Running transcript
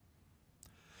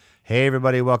Hey,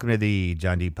 everybody, welcome to the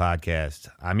John D Podcast.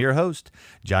 I'm your host,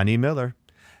 John D. Miller.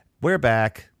 We're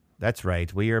back. That's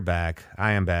right, we are back.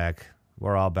 I am back.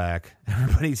 We're all back.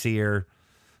 Everybody's here.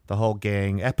 The whole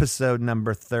gang. Episode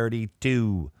number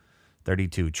 32.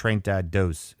 32, Treinta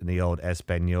Dos in the old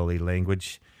Espanoli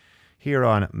language. Here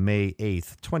on May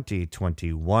 8th,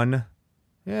 2021.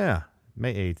 Yeah,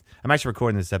 May 8th. I'm actually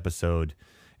recording this episode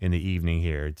in the evening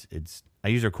here. I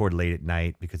usually record late at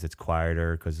night because it's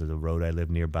quieter because of the road I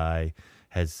live nearby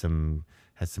has some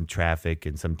traffic,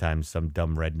 and sometimes some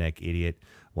dumb redneck idiot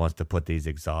wants to put these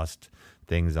exhaust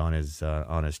things on his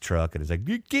truck, and it's like,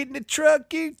 you get in the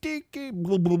truck, you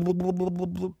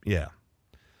yeah,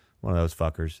 one of those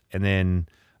fuckers. And then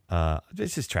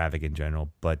it's just traffic in general,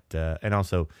 but the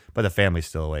family's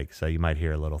still awake, so you might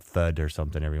hear a little thud or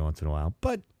something every once in a while.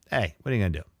 But hey, what are you gonna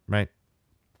do, right?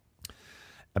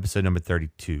 Episode number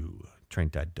 32,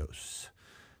 Treinta Dos.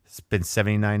 It's been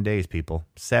 79 days, people.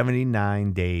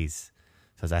 79 days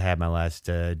since I had my last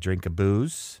drink of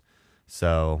booze.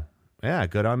 So, yeah,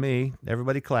 good on me.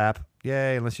 Everybody clap.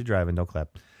 Yay, unless you're driving, don't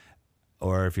clap.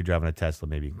 Or if you're driving a Tesla,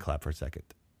 maybe you can clap for a second.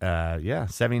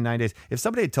 79 days. If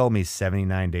somebody had told me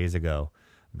 79 days ago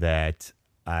that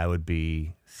I would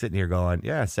be sitting here going,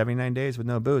 79 days with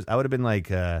no booze, I would have been like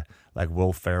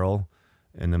Will Ferrell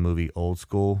in the movie Old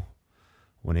School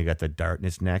when he got the dart in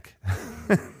his neck.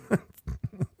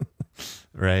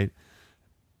 Right?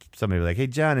 Somebody would be like, hey,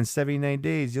 John, in 79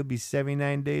 days, you'll be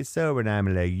 79 days sober. And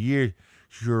I'm like, you're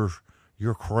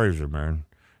crazy, man.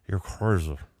 You're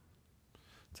crazy.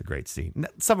 It's a great scene.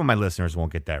 Some of my listeners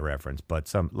won't get that reference,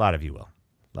 but a lot of you will.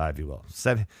 A lot of you will.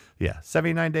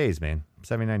 79 days, man.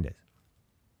 79 days.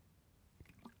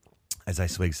 As I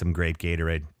swig some grape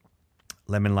Gatorade.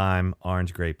 Lemon lime,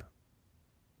 orange grape.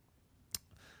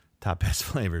 Top best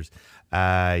flavors.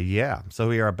 So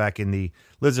we are back in the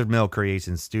Lizard Mill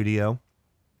Creations studio,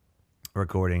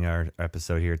 recording our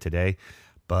episode here today.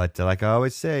 But like I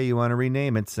always say, you want to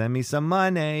rename it, send me some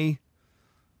money,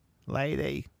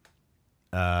 lady.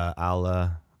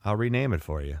 I'll rename it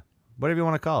for you, whatever you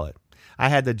want to call it. I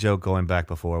had the joke going back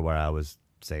before where I was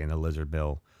saying the Lizard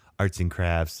Mill Arts and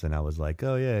Crafts, and I was like,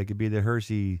 oh yeah, it could be the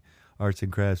Hershey Arts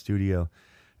and Crafts studio,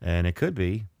 and it could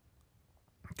be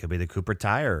the Cooper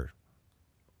Tire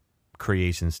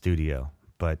Creation Studio,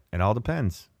 but it all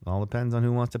depends. It all depends on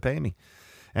who wants to pay me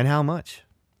and how much.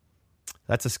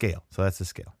 That's a scale. So that's a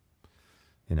scale.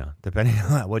 Depending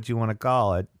on what you want to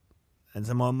call it, and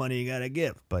some more money you got to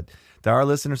give. But there are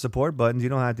listener support buttons. You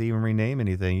don't have to even rename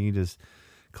anything. You just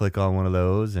click on one of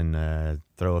those and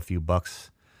throw a few bucks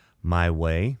my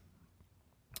way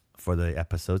for the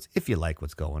episodes if you like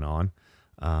what's going on.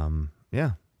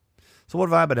 So what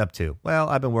have I been up to? Well,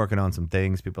 I've been working on some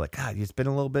things. People are like, God, it's been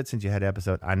a little bit since you had an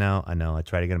episode. I know. I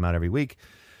try to get them out every week.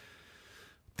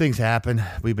 Things happen.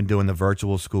 We've been doing the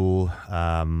virtual school.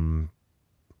 More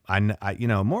and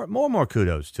more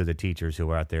kudos to the teachers who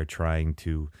are out there trying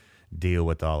to deal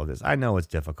with all of this. I know it's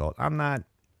difficult. I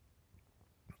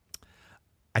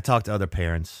talk to other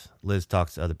parents. Liz,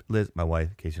 my wife,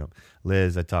 in case you don't.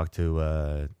 Liz, I talk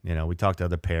to, we talk to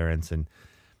other parents, and,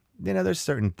 there's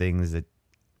certain things that,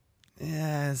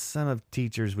 some of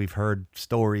teachers, we've heard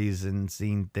stories and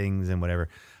seen things and whatever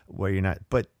where you're not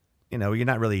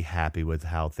really happy with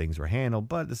how things were handled.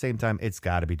 But at the same time, it's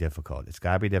got to be difficult.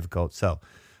 So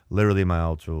literally my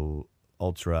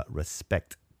ultra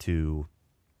respect to,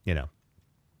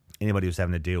 anybody who's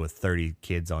having to deal with 30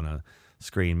 kids on a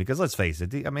screen, because let's face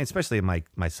it, especially in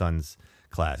my son's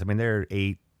class, they're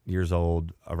 8 years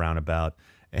old around about,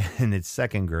 and it's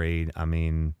second grade.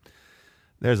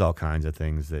 There's all kinds of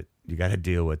things that you got to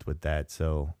deal with that.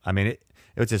 So, it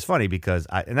was just funny because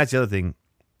and that's the other thing,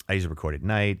 I usually record at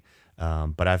night,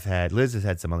 but Liz has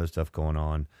had some other stuff going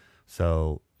on.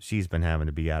 So she's been having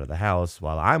to be out of the house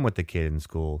while I'm with the kid in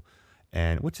school,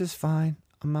 which is fine.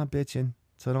 I'm not bitching.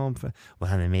 So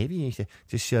maybe you should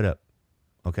just shut up.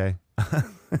 Okay. All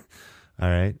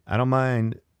right. I don't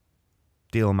mind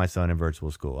dealing with my son in virtual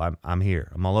school. I'm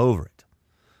here. I'm all over it,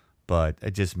 but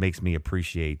it just makes me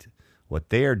appreciate what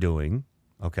they're doing.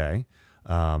 Okay.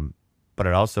 But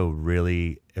it also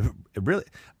really,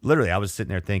 literally, I was sitting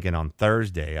there thinking on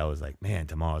Thursday, I was like, man,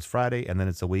 tomorrow's Friday, and then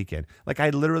it's a weekend. Like, I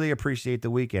literally appreciate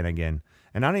the weekend again.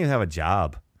 And I don't even have a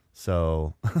job.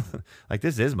 So,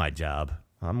 this is my job.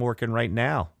 I'm working right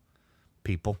now,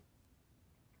 people.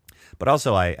 But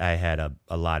also, I had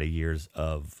a lot of years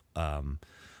of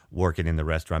working in the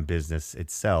restaurant business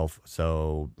itself.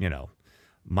 So,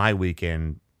 my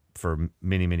weekend for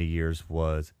many, many years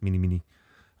was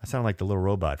I sound like the little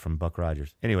robot from Buck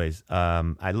Rogers. Anyways, I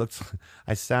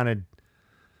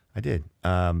did.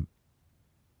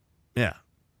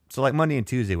 So like Monday and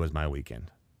Tuesday was my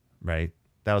weekend, right?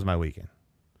 That was my weekend.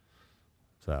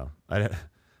 So I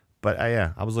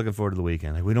was looking forward to the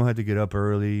weekend. Like, we don't have to get up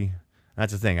early.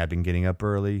 That's the thing. I've been getting up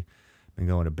early, been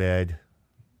going to bed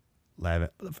 11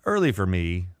 early for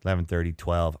me, 11:30,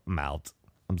 12. I'm out.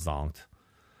 I'm zonked.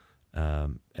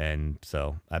 And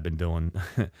so I've been doing,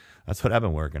 that's what I've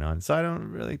been working on. So I don't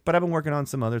really, but I've been working on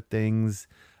some other things,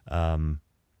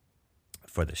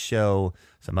 for the show,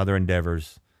 some other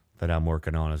endeavors that I'm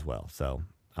working on as well. So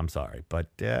I'm sorry, but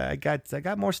I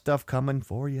got more stuff coming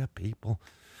for you, people.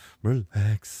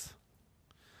 Relax.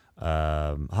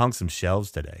 Hung some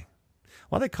shelves today.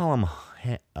 Why do they call them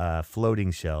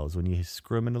floating shelves when you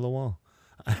screw them into the wall?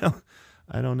 I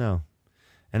don't know.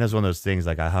 And it's one of those things,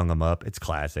 like, I hung them up. It's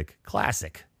classic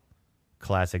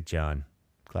John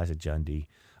D.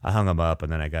 I hung them up,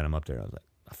 and then I got them up there. I was like,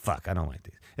 fuck, I don't like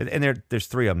these. And there's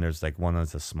three of them. There's like one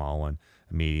that's a small one,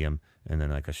 a medium, and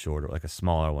then like a shorter, like a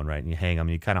smaller one, right? And you hang them,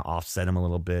 and you kind of offset them a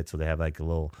little bit, so they have like a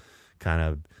little kind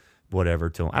of whatever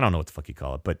to them. I don't know what the fuck you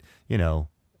call it, but you know.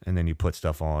 And then you put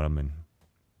stuff on them and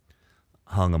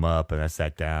hung them up, and I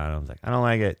sat down. I was like, I don't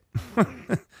like it.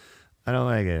 I don't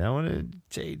like it. I want to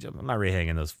change them. I'm not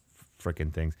rehanging those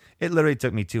freaking things. It literally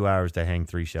took me 2 hours to hang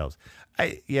 3 shelves.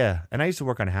 And I used to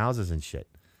work on houses and shit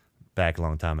back a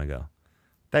long time ago.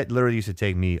 That literally used to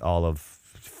take me all of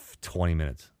 20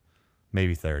 minutes,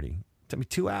 maybe 30. It took me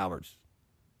 2 hours.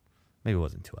 Maybe it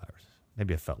wasn't 2 hours.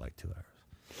 Maybe it felt like 2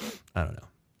 hours. I don't know.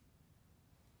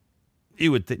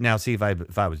 You would now see if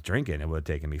I was drinking, it would have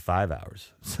taken me 5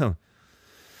 hours. So,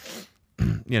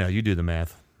 you do the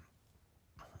math.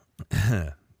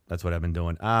 That's what I've been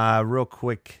doing. Real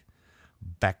quick,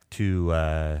 back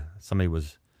to somebody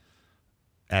was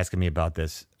asking me about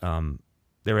this.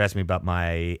 They were asking me about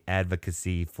my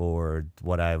advocacy for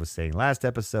what I was saying last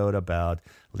episode about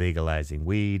legalizing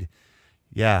weed.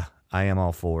 Yeah, I am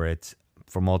all for it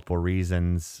for multiple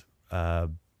reasons.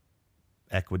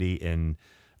 Equity in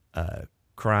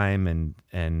crime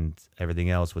and everything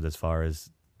else, with as far as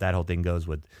that whole thing goes,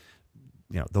 with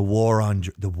the war on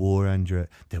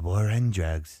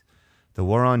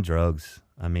drugs.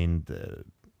 I mean,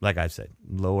 like I said,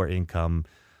 lower income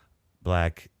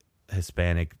Black,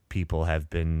 Hispanic people have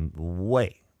been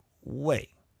way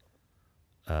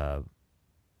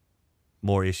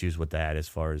more issues with that, as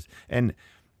far as, and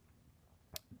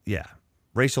yeah,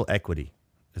 racial equity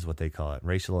is what they call it,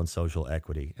 racial and social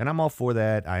equity. And I'm all for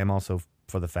that. I am also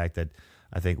for the fact that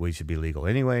I think weed should be legal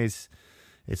anyways.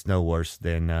 It's no worse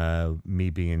than me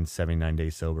being 79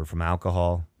 days sober from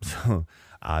alcohol. So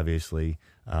obviously,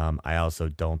 I also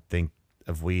don't think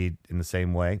of weed in the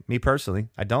same way. Me personally,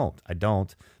 I don't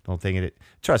think it.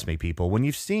 Trust me, people, when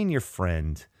you've seen your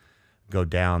friend go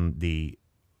down the,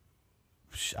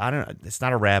 I don't know, it's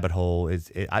not a rabbit hole.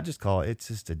 I just call it,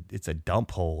 it's a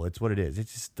dump hole. It's what it is.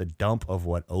 It's just the dump of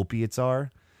what opiates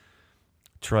are.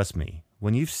 Trust me,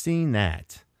 when you've seen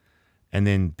that, and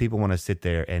then people want to sit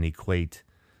there and equate,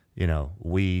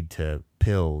 weed to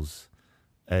pills.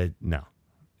 No,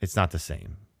 it's not the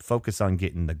same. Focus on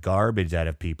getting the garbage out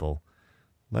of people.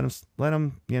 Let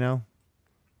them go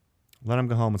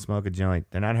home and smoke a joint.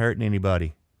 They're not hurting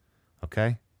anybody.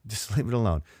 Okay? Just leave it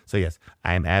alone. So yes,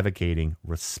 I am advocating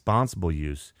responsible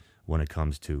use when it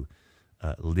comes to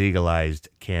legalized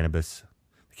cannabis.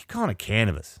 I keep calling it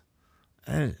cannabis.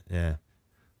 Yeah.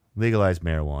 Legalized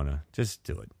marijuana. Just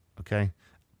do it. Okay?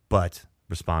 But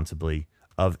responsibly,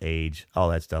 of age, all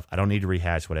that stuff. I don't need to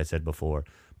rehash what I said before,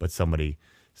 but somebody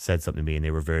said something to me and they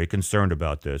were very concerned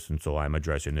about this, and so I'm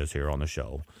addressing this here on the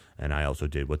show. And I also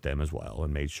did with them as well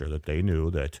and made sure that they knew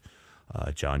that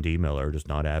John D. Miller does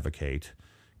not advocate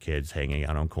kids hanging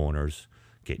out on corners,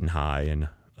 getting high, and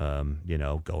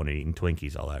going and eating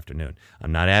Twinkies all afternoon.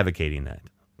 I'm not advocating that,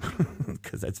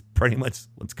 because that's pretty much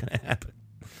what's going to happen.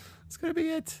 It's going to be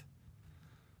it.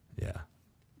 Yeah.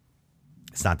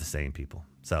 It's not the same, people.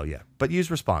 So, yeah. But use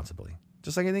responsibly,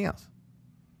 just like anything else.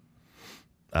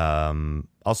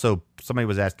 Also, somebody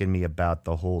was asking me about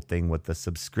the whole thing with the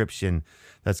subscription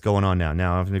that's going on now.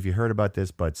 Now, I don't know if you heard about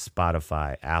this, but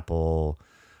Spotify, Apple,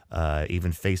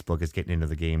 even Facebook is getting into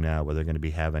the game now, where they're going to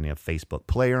be having a Facebook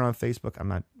player on Facebook. I'm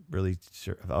not really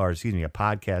sure, or a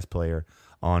podcast player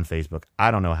on Facebook.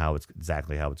 I don't know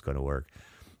exactly how it's going to work,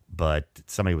 but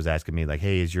somebody was asking me, like,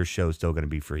 hey, is your show still going to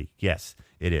be free? Yes,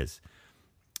 it is.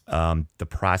 The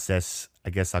process, I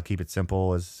guess I'll keep it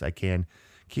simple as I can.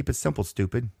 Keep it simple,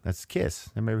 stupid. That's KISS.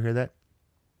 Anybody ever hear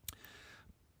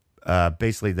that?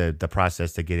 Basically, the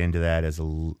process to get into that is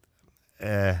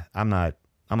I'm not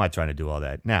trying to do all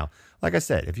that. Now, like I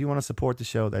said, if you want to support the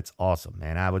show, that's awesome,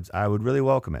 man. I would really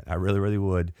welcome it. I really, really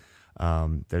would.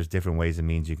 There's different ways and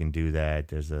means you can do that.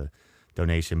 There's a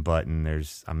donation button.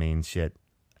 There's, I mean, shit.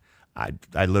 I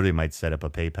literally might set up a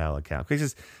PayPal account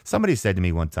because somebody said to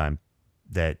me one time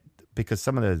that because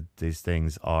some of these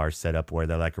things are set up where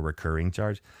they're like a recurring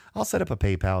charge, I'll set up a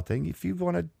PayPal thing. If you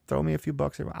want to throw me a few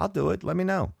bucks, I'll do it. Let me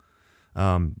know.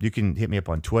 You can hit me up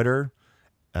on Twitter.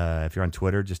 If you're on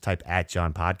Twitter, just type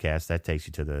 @JohnPodcast. That takes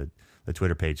you to the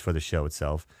Twitter page for the show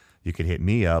itself. You can hit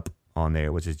me up on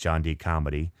there, which is John D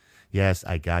Comedy. Yes,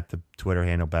 I got the Twitter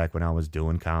handle back when I was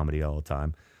doing comedy all the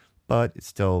time. But it's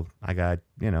still, I got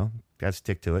to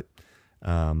stick to it.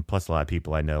 Plus a lot of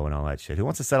people I know and all that shit. Who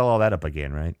wants to settle all that up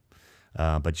again, right?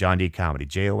 But John D Comedy,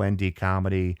 JOND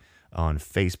Comedy on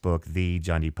Facebook, the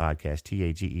John D Podcast,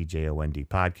 TAGEJOND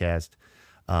Podcast.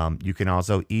 You can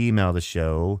also email the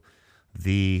show,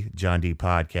 the John D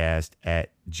Podcast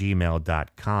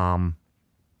 @gmail.com.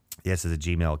 Yes, it's a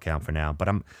Gmail account for now, but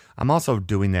I'm also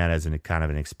doing that as a kind of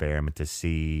an experiment to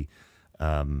see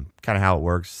kind of how it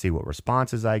works, see what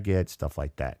responses I get, stuff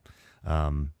like that.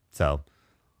 So,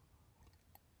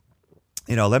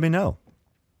 let me know.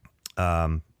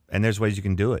 And there's ways you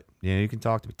can do it. You can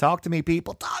talk to me. Talk to me,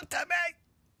 people. Talk to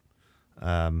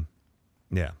me.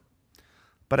 Yeah.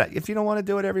 But if you don't want to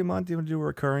do it every month, you want to do a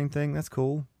recurring thing, that's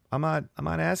cool. I'm not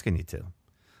asking you to.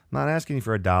 I'm not asking you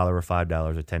for $1 or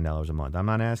 $5 or $10 a month. I'm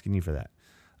not asking you for that.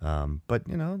 But,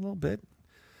 a little bit.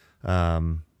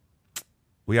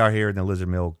 We are here in the Lizard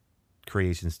Mill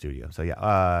Creation Studio. So,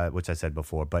 yeah, which I said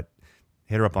before. But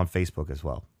hit her up on Facebook as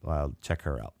well. Check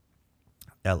her out.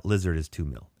 Lizard is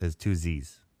 2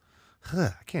 Z's.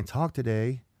 I can't talk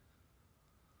today.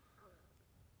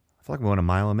 I feel like I'm going a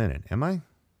mile a minute. Am I?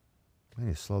 I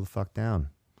need to slow the fuck down.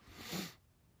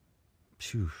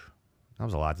 Phew. That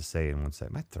was a lot to say in one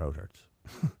second. My throat hurts.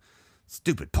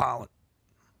 Stupid pollen.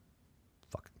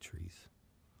 Fucking trees.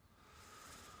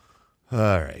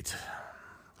 All right.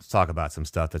 Let's talk about some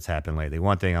stuff that's happened lately.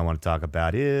 One thing I want to talk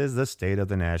about is the state of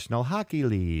the National Hockey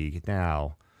League.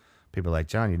 Now, people are like,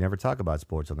 John, you never talk about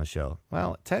sports on the show.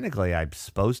 Well, technically, I'm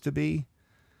supposed to be.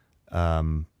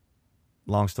 Long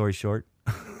story short,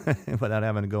 without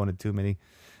having to go into too many.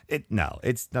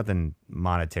 It's nothing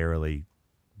monetarily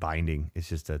binding. It's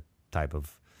just a type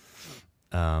of,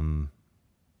 how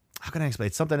can I explain?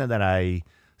 It's something that I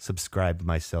subscribe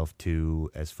myself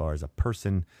to as far as a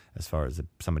person, as far as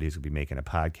somebody who's going to be making a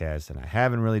podcast, and I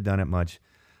haven't really done it much.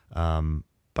 But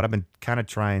I've been kind of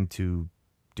trying to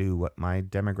do what my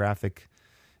demographic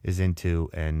is into,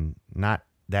 and not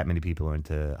that many people are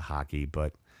into hockey,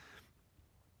 but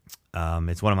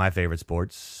it's one of my favorite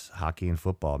sports, hockey and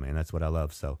football, man. That's what I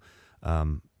love. So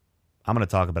I'm going to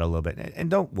talk about it a little bit. And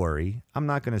don't worry, I'm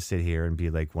not going to sit here and be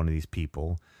like one of these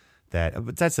people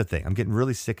but that's the thing. I'm getting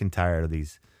really sick and tired of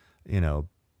these,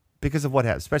 because of what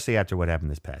happened, especially after what happened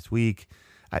this past week.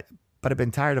 But I've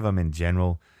been tired of them in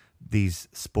general. These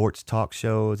sports talk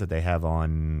shows that they have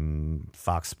on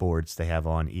Fox Sports, they have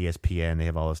on ESPN, they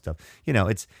have all this stuff.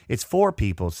 It's 4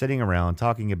 people sitting around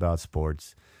talking about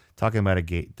sports, talking about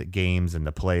the games and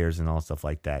the players and all stuff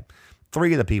like that.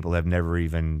 3 of the people have never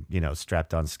even,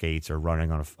 strapped on skates or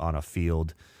running on a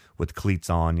field with cleats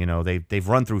on. They've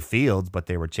run through fields, but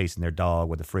they were chasing their dog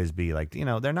with a frisbee. Like,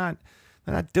 they're not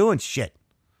doing shit.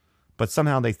 But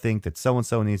somehow they think that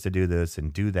so-and-so needs to do this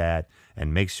and do that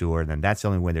and make sure. And then that's the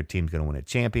only way their team's going to win a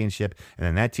championship. And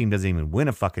then that team doesn't even win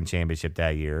a fucking championship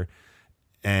that year.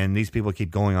 And these people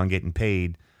keep going on getting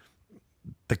paid.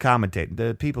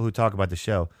 The people who talk about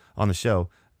on the show,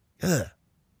 ugh.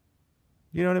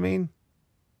 You know what I mean?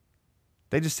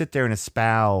 They just sit there and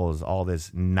espouse all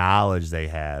this knowledge they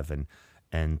have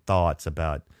and thoughts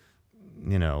about,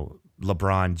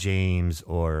 LeBron James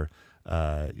or,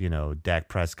 Dak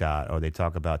Prescott, or they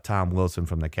talk about Tom Wilson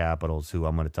from the Capitals, who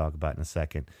I'm going to talk about in a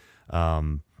second.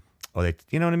 Or they,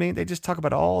 you know what I mean? They just talk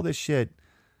about all this shit,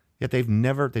 yet they've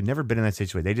never been in that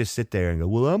situation. They just sit there and go,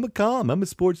 well, I'm a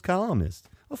sports columnist.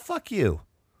 Well, fuck you.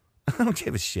 I don't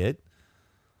give a shit.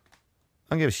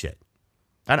 I don't give a shit.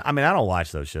 I don't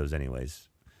watch those shows anyways.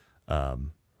 Now,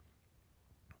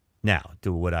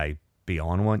 would I be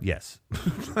on one? Yes.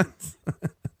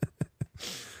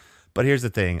 But here's the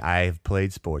thing. I've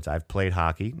played sports. I've played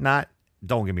hockey.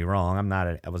 Don't get me wrong.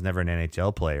 I was never an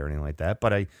NHL player or anything like that,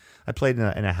 but I played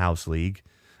in a house league,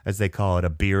 as they call it, a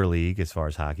beer league as far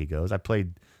as hockey goes. I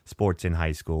played sports in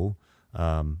high school. So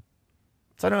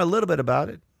I know a little bit about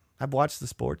it. I've watched the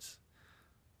sports.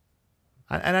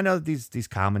 And I know these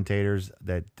commentators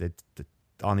that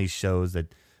on these shows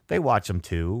that they watch them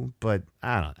too, but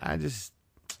I don't know.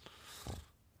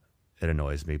 It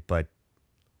annoys me. But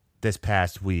this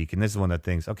past week, and this is one of the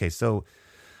things. Okay, so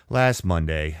last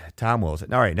Monday, Tom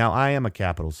Wilson. All right, now I am a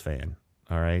Capitals fan.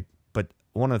 All right, but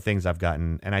one of the things I've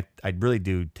gotten, and I really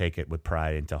do take it with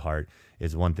pride and to heart,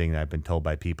 is one thing that I've been told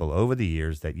by people over the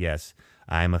years that, yes,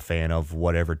 I'm a fan of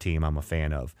whatever team I'm a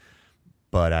fan of.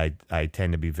 But I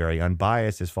tend to be very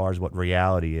unbiased as far as what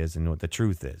reality is and what the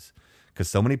truth is. Because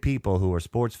so many people who are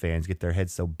sports fans get their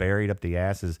heads so buried up the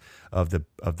asses of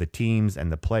the teams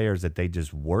and the players that they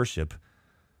just worship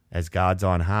as gods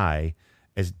on high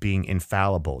as being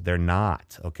infallible. They're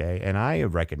not, okay? And I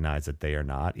recognize that they are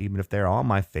not, even if they're on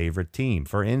my favorite team.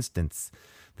 For instance,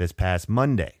 this past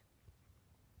Monday,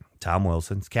 Tom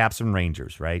Wilson's Caps and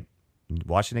Rangers, right?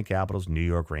 Washington Capitals, New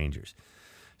York Rangers.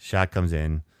 Shot comes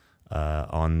in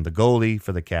on the goalie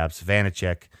for the Caps,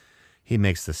 Vanacek. He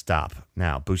makes the stop.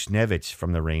 Now, Buchnevich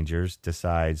from the Rangers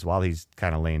decides, while he's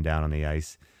kind of laying down on the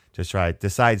ice,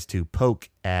 decides to poke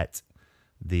at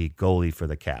the goalie for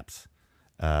the Caps.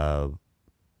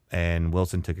 And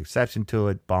Wilson took exception to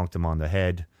it, bonked him on the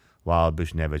head while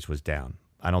Buchnevich was down.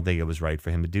 I don't think it was right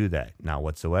for him to do that, not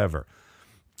whatsoever.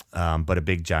 But a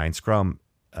big giant scrum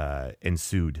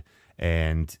ensued.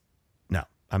 And no,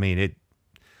 I mean,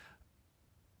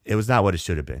 it was not what it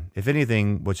should have been. If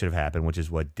anything, what should have happened, which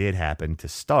is what did happen to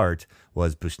start,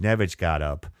 was Buchnevich got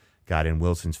up, got in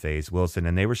Wilson's face,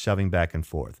 and they were shoving back and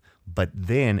forth. But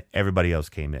then everybody else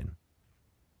came in.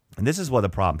 And this is what the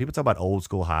problem. People talk about old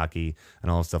school hockey and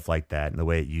all stuff like that and the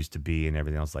way it used to be and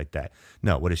everything else like that.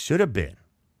 No, what it should have been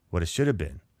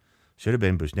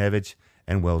Buchnevich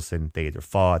and Wilson. They either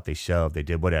fought, they shoved, they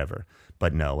did whatever.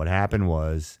 But no, what happened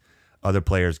was other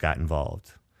players got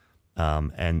involved.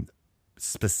 And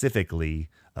specifically,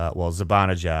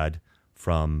 Zibanejad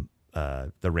from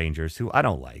the Rangers, who I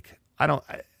don't like. I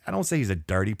don't say he's a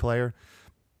dirty player.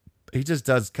 He just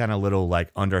does kind of little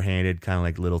like underhanded, kind of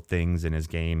like little things in his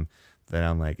game that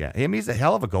I'm like, yeah. I mean, he's a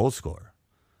hell of a goal scorer.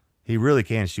 He really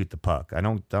can shoot the puck. I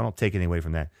don't take anything away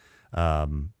from that. I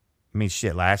mean,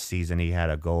 shit. Last season he had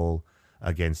a goal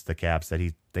against the Caps that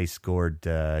he scored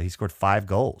 5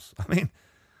 goals. I mean,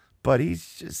 but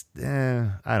he's just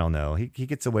I don't know. He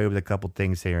gets away with a couple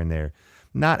things here and there,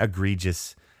 not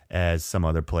egregious as some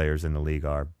other players in the league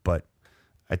are, but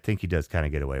I think he does kind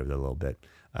of get away with it a little bit.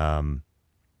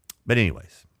 But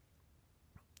anyways,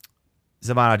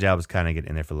 Zibanejad was kind of getting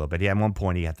in there for a little bit. At one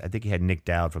point, I think he had Nick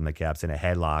Dowd from the Caps in a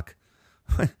headlock.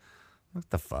 What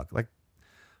the fuck? But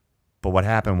what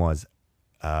happened was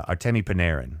Artemi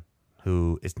Panarin,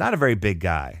 who is not a very big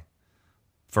guy,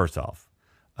 first off.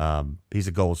 He's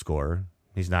a goal scorer.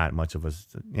 He's not much of a,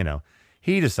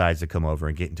 he decides to come over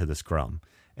and get into the scrum.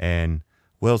 And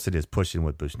Wilson is pushing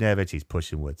with Buchnevich. He's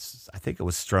pushing with, I think it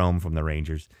was Strome from the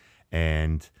Rangers.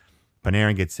 And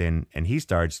Panarin gets in, and he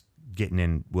starts getting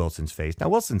in Wilson's face. Now,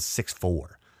 Wilson's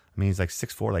 6'4". I mean, he's like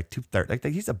 6'4", like 230. Like,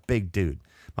 he's a big dude.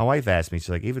 My wife asked me, she's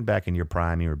like, even back in your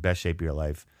prime, your best shape of your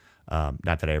life, not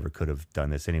that I ever could have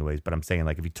done this anyways, but I'm saying,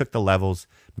 like, if you took the levels,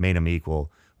 made them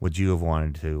equal, would you have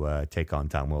wanted to take on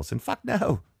Tom Wilson? Fuck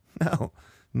no. Because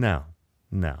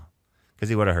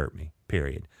he would have hurt me,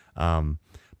 period.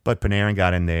 But Panarin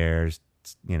got in there,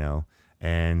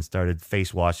 and started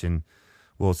face washing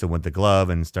Wilson with the glove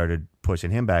and started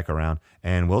pushing him back around.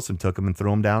 And Wilson took him and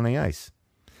threw him down the ice.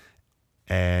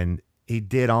 And he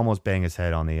did almost bang his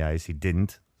head on the ice. He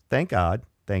didn't. Thank God.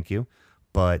 Thank you.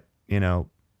 But, and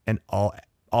all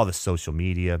the social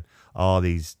media, all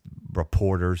these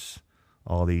reporters,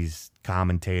 all these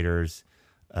commentators,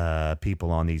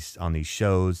 people on these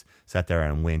shows sat there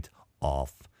and went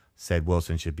off. Said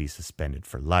Wilson should be suspended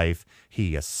for life.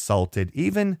 He assaulted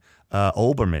even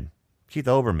Keith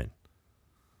Olbermann,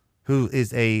 who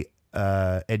is a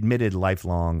admitted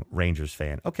lifelong Rangers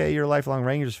fan. Okay, you're a lifelong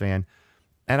Rangers fan,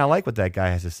 and I like what that guy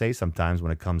has to say sometimes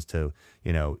when it comes to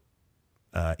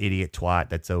idiot twat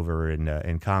that's over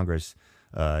in Congress,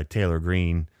 Taylor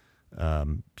Greene.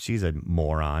 She's a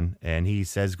moron, and he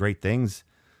says great things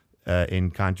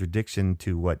in contradiction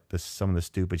to some of the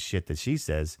stupid shit that she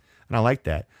says, and I like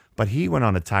that. But he went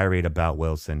on a tirade about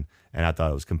Wilson, and I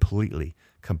thought it was completely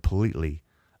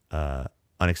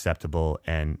unacceptable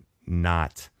and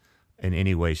not in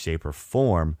any way, shape, or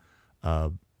form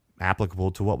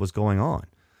applicable to what was going on.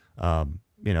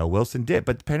 Wilson did,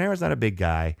 but Panarin's not a big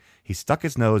guy. He stuck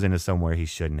his nose into somewhere he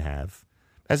shouldn't have,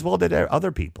 as well did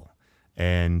other people.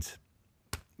 And,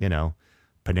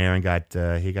 Panarin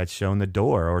got shown the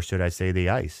door, or should I say the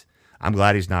ice. I'm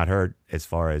glad he's not hurt as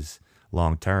far as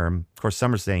long term. Of course,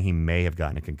 some are saying he may have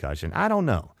gotten a concussion. I don't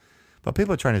know. But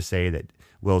people are trying to say that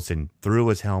Wilson threw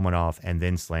his helmet off and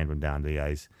then slammed him down to the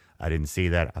ice. I didn't see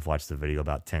that. I've watched the video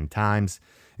about 10 times,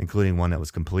 including one that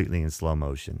was completely in slow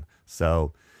motion.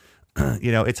 So,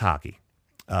 it's hockey.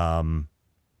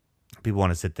 People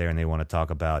want to sit there and they want to talk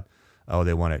about,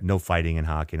 they want no fighting in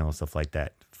hockey and all stuff like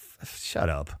that. Shut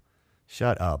up.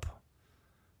 Shut up.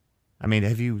 I mean,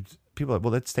 have you, people are,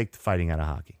 well, let's take the fighting out of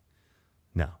hockey.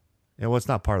 No. Well, it's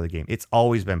not part of the game. It's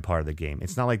always been part of the game.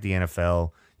 It's not like the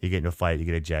NFL, you get into a fight, you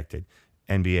get ejected.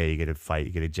 NBA, you get a fight,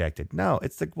 you get ejected. No,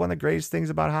 it's one of the greatest things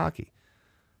about hockey.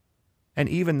 And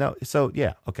even though, so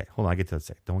yeah, okay, hold on, I get to the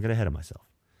second. Don't get ahead of myself.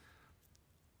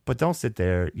 But don't sit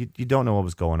there. You don't know what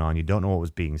was going on. You don't know what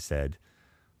was being said.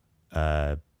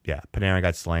 Yeah, Panarin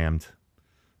got slammed,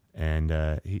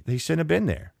 and he shouldn't have been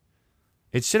there.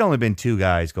 It should only been two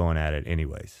guys going at it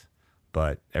anyways.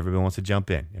 But everyone wants to jump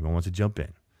in. Everyone wants to jump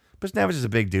in. But Snavage is a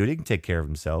big dude. He can take care of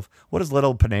himself. What does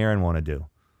little Panarin want to do?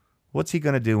 What's he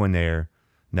going to do when they're...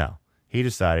 No. He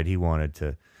decided he wanted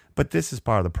to... But this is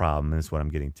part of the problem, and it's what I'm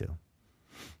getting to.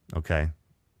 Okay?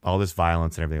 All this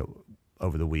violence and everything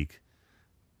over the week.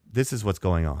 This is what's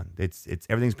going on. It's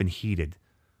everything's been heated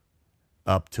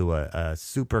up to a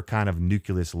super kind of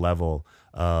nucleus level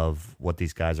of what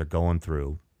these guys are going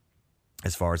through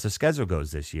as far as the schedule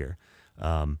goes this year.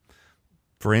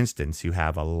 For instance, you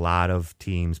have a lot of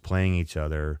teams playing each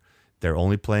other. They're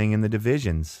only playing in the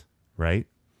divisions, right?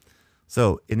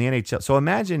 So in the NHL, so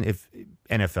imagine if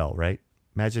NFL, right?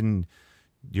 Imagine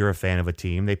you're a fan of a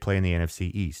team. They play in the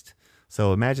NFC East.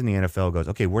 So imagine the NFL goes,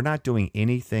 okay, we're not doing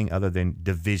anything other than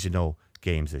divisional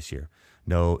games this year.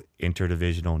 No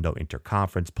interdivisional, no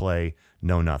interconference play,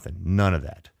 no nothing. None of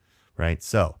that, right?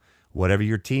 So whatever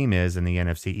your team is in the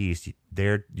NFC East,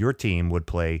 your team would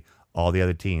play all the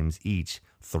other teams each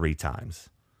 3 times.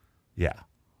 Yeah.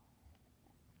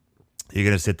 You're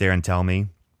going to sit there and tell me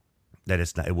that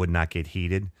it would not get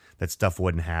heated, that stuff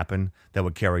wouldn't happen, that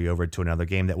would carry over to another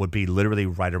game that would be literally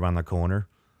right around the corner?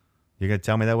 You're going to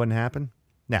tell me that wouldn't happen?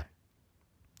 Now,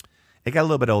 it got a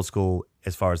little bit old school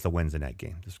as far as the Wednesday night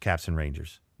game. This Caps and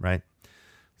Rangers, right?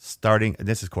 This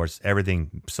is, of course,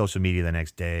 everything, social media the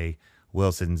next day.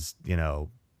 Wilson's,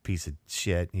 piece of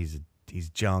shit. He's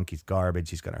junk. He's garbage.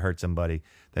 He's going to hurt somebody.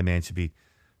 That man should be,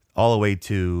 all the way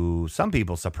to some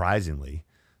people, surprisingly,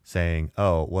 saying,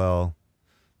 oh, well,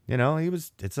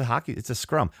 it's a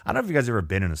scrum. I don't know if you guys ever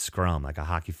been in a scrum, like a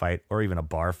hockey fight or even a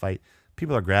bar fight.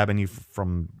 People are grabbing you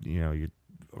from,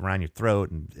 around your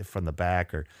throat and from the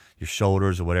back or your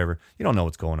shoulders or whatever. You don't know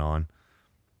what's going on.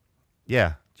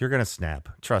 Yeah, you're going to snap.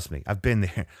 Trust me. I've been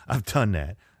there. I've done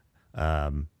that.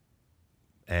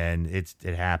 And it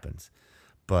happens.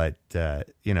 But,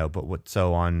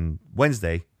 so on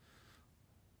Wednesday,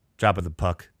 drop of the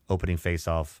puck, opening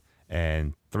face-off,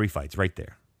 and 3 fights right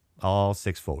there. All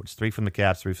 6 forwards. 3 from the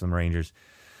Caps, 3 from the Rangers.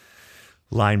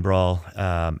 Line brawl.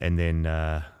 And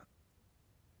then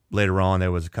later on,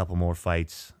 there was a couple more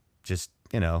fights. Just,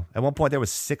 at one point, there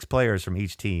was 6 players from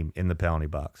each team in the penalty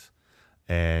box.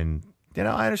 And,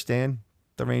 I understand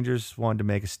the Rangers wanted to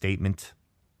make a statement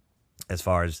as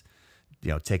far as,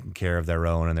 taking care of their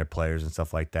own and their players and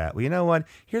stuff like that. Well, you know what?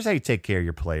 Here's how you take care of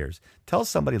your players. Tell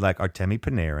somebody like Artemi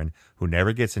Panarin, who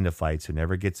never gets into fights, who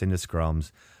never gets into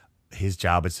scrums, his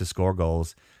job is to score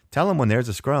goals. Tell him when there's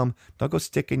a scrum, don't go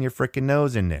sticking your freaking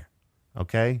nose in there.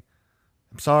 Okay?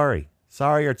 I'm sorry.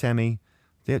 Sorry, Artemi.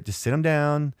 Just sit him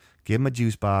down, give him a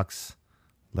juice box,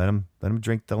 let him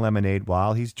drink the lemonade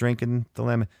while he's drinking the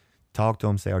lemon. Talk to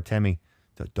him, say, Artemi,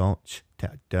 don't.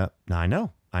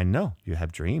 I know. You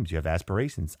have dreams. You have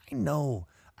aspirations. I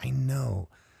know.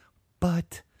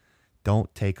 But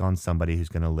don't take on somebody who's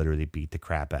going to literally beat the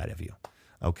crap out of you.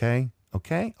 Okay?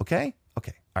 All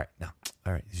right. Now,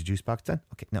 all right. Is your juice box done?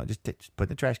 Okay. No, just put it in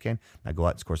the trash can. Now go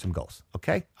out and score some goals.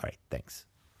 Okay? All right. Thanks.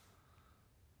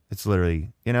 It's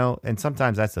literally, and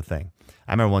sometimes that's the thing.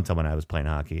 I remember one time when I was playing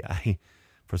hockey,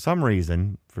 for some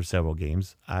reason, for several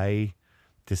games, I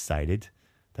decided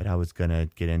that I was going to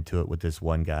get into it with this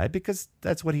one guy because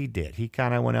that's what he did. He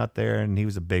kind of went out there and he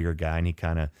was a bigger guy and he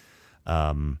kind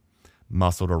of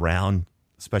muscled around,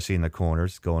 especially in the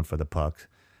corners, going for the puck.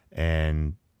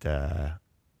 And, so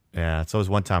it was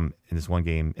one time in this one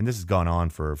game, and this has gone on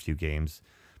for a few games,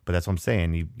 but that's what I'm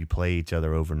saying. You play each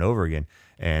other over and over again.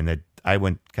 And that I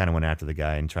went after the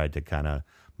guy and tried to kind of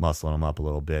muscle him up a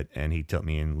little bit, and he took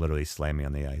me and literally slammed me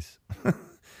on the ice.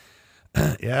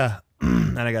 Yeah.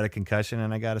 And I got a concussion,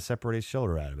 and I got a separated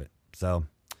shoulder out of it. So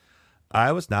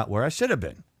I was not where I should have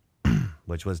been,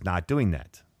 which was not doing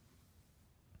that.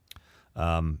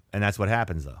 And that's what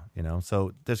happens, though,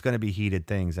 So there's going to be heated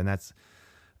things, and that's.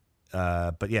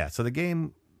 But yeah, so the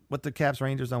game with the Caps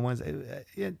Rangers on Wednesday,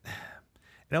 in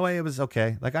a way, it was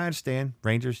okay. Like, I understand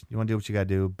Rangers, you want to do what you got to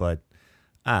do, but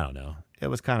I don't know. It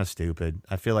was kind of stupid.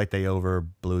 I feel like they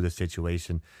overblew the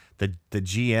situation. The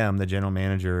GM, the general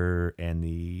manager, and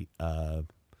the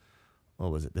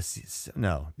what was it?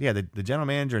 The general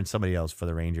manager and somebody else for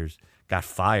the Rangers got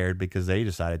fired because they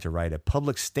decided to write a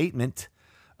public statement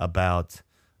about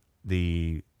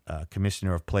the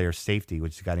commissioner of player safety,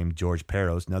 which is a guy named George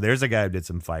Peros. Now, there's a guy who did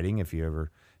some fighting. If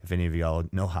any of y'all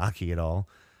know hockey at all,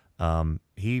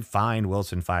 he fined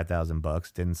Wilson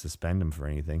 $5,000, didn't suspend him for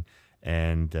anything,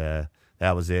 and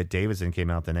that was it. Davidson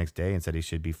came out the next day and said he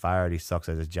should be fired. He sucks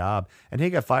at his job, and he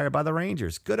got fired by the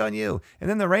Rangers. Good on you. And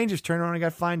then the Rangers turned around and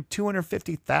got fined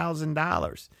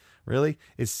 $250,000. Really?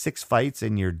 Is 6 fights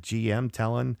and your GM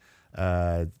telling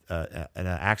an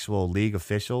actual league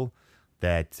official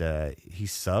that he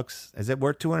sucks? Is it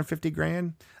worth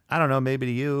 $250,000? I don't know, maybe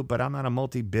to you, but I'm not a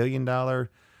multi-billion-dollar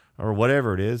or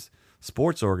whatever it is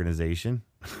sports organization.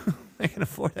 They can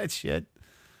afford that shit.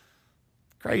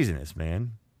 Craziness,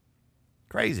 man.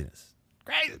 Craziness.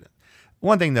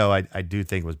 One thing, though, I do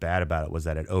think was bad about it was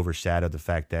that it overshadowed the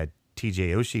fact that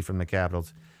TJ Oshie from the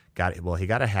Capitals he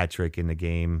got a hat trick in the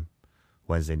game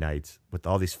Wednesday nights with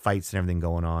all these fights and everything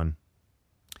going on.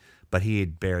 But he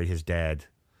had buried his dad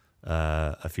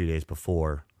a few days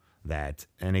before that,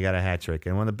 and he got a hat trick.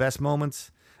 And one of the best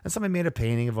moments, and somebody made a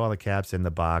painting of all the Caps in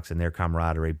the box and their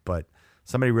camaraderie, but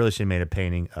somebody really should have made a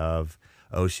painting of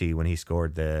Oshie when he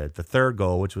scored the third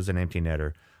goal, which was an empty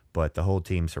netter, but the whole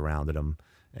team surrounded him,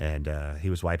 and he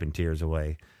was wiping tears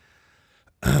away.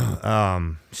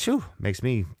 Makes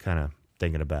me kind of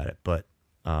thinking about it. But,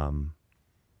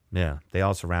 yeah, they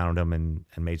all surrounded him and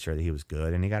made sure that he was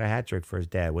good, and he got a hat trick for his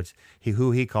dad,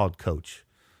 who he called coach.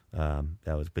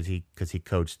 Because he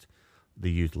coached the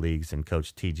youth leagues and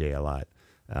coached TJ a lot.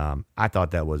 I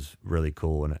thought that was really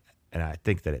cool, and I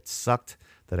think that it sucked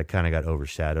that it kind of got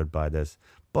overshadowed by this.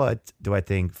 But do I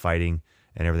think fighting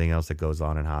and everything else that goes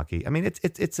on in hockey? I mean,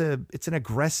 it's an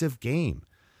aggressive game.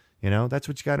 That's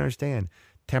what you got to understand.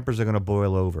 Tempers are going to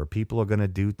boil over. People are going to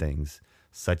do things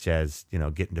such as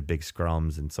get into big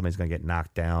scrums, and somebody's going to get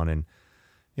knocked down, and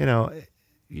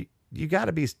you got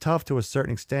to be tough to a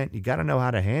certain extent. You got to know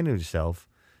how to handle yourself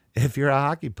if you're a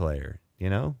hockey player.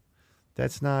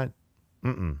 That's not.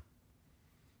 I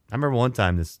remember one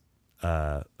time this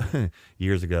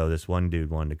years ago, this one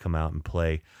dude wanted to come out and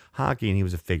play hockey, and he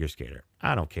was a figure skater.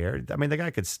 I don't care. I mean, the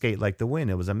guy could skate like the wind.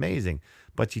 It was amazing.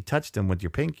 But you touched him with your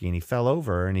pinky, and he fell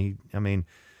over. And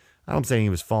I'm saying he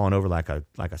was falling over like a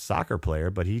soccer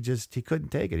player, but he couldn't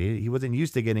take it. He wasn't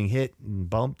used to getting hit and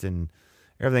bumped and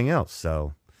everything else.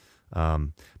 So,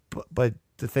 but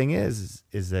the thing is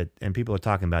that, and people are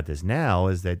talking about this now,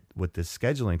 is that with the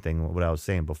scheduling thing, what I was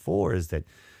saying before is that,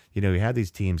 you have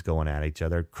these teams going at each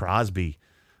other. Crosby,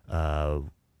 Penguins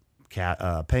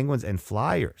and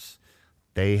Flyers,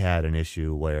 they had an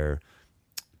issue where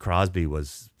Crosby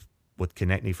was with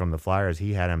Konechny from the Flyers. They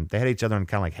had each other in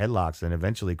kind of like headlocks, and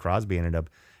eventually Crosby ended up,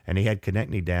 and he had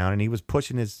Konechny down, and he was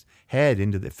pushing his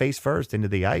head face first into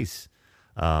the ice.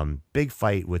 Big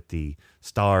fight with the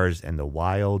Stars and the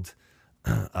Wild.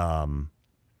 What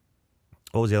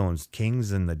was the other ones?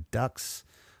 Kings and the Ducks.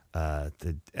 And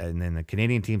then the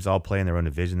Canadian teams all play in their own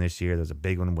division this year. There's a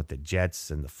big one with the Jets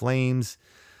and the Flames.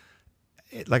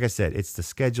 Like I said, it's the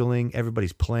scheduling.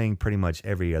 Everybody's playing pretty much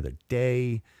every other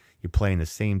day. You're playing the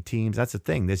same teams. That's the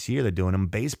thing. This year they're doing them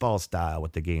baseball style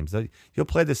with the games. You'll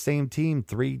play the same team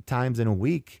 3 times in a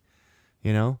week.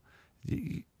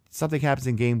 Something happens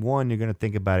in game 1, you're going to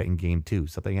think about it in game 2.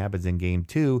 Something happens in game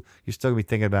 2, you're still going to be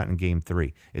thinking about it in game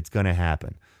 3. It's going to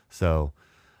happen. So,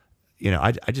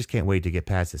 I just can't wait to get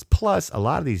past this. Plus, a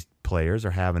lot of these players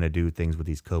are having to do things with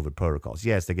these COVID protocols.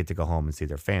 Yes, they get to go home and see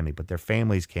their family, but their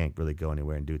families can't really go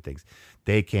anywhere and do things.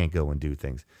 They can't go and do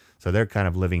things. So they're kind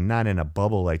of living not in a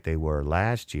bubble like they were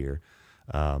last year,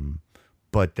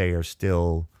 but they are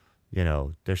still,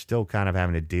 they're still kind of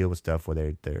having to deal with stuff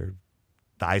where they're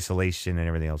the isolation and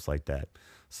everything else like that.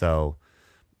 So,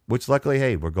 which luckily,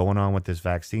 hey, we're going on with this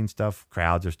vaccine stuff.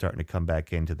 Crowds are starting to come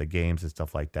back into the games and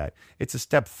stuff like that. It's a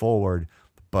step forward,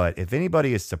 but if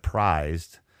anybody is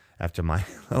surprised after my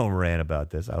little rant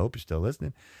about this, I hope you're still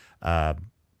listening.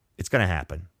 It's going to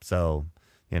happen. So,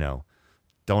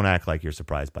 don't act like you're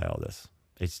surprised by all this.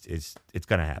 It's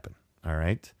going to happen. All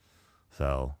right.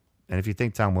 So, and if you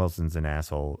think Tom Wilson's an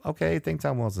asshole, okay, think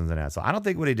Tom Wilson's an asshole. I don't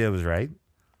think what he did was right.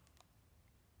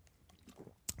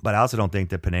 But I also don't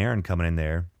think that Panarin coming in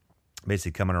there,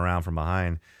 basically coming around from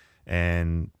behind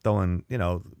and throwing,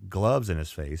 gloves in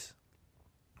his face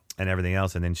and everything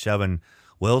else, and then shoving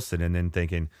Wilson and then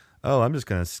thinking, oh, I'm just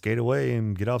going to skate away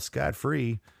and get off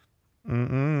scot-free.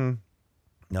 Nope.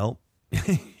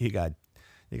 you got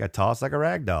tossed like a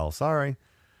rag doll. Sorry.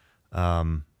 This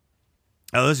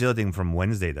is the other thing from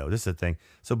Wednesday, though. This is the thing.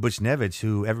 So Buchnevich,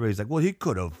 who everybody's like, well, he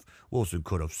could have Wilson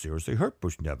could have seriously hurt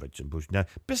Buchnevich. And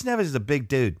Buchnevich is a big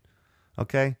dude,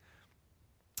 okay?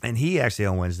 And he actually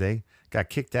on Wednesday got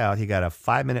kicked out. He got a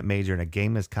 5-minute major and a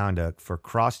game misconduct for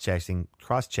cross-checking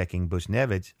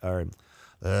Buchnevich,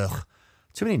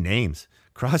 too many names.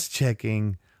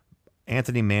 Cross-checking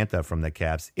Anthony Mantha from the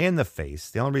Caps in the face.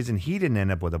 The only reason he didn't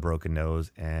end up with a broken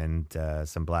nose and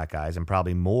some black eyes and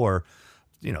probably more,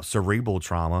 cerebral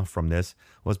trauma from this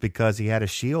was because he had a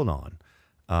shield on.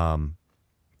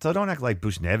 So don't act like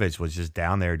Buchnevich was just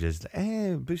down there just,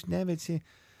 hey, Buchnevich.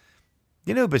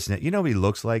 Buchnevich, what he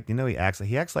looks like? He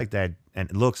acts like that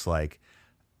and looks like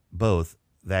both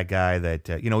that guy that,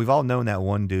 we've all known that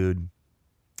one dude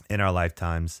in our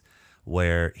lifetimes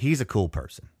where he's a cool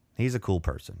person. He's a cool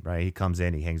person, right? He comes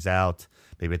in, he hangs out,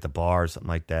 maybe at the bar or something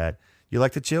like that. You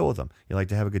like to chill with him. You like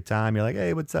to have a good time. You're like,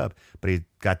 hey, what's up? But he's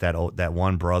got that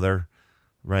one brother,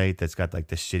 right? That's got like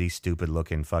the shitty, stupid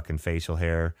looking fucking facial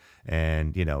hair.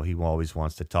 And, he always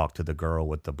wants to talk to the girl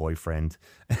with the boyfriend.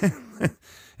 And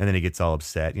then he gets all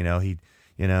upset,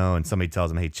 and somebody tells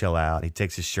him, hey, chill out. He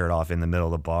takes his shirt off in the middle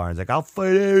of the bar and he's like, I'll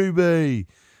fight everybody.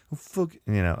 Fuck,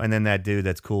 and then that dude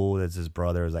that's cool, that's his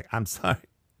brother, is like, I'm sorry.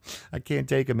 I can't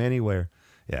take him anywhere.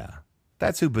 Yeah.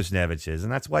 That's who Buchnevich is,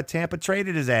 and that's why Tampa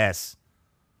traded his ass.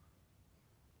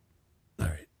 All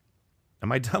right.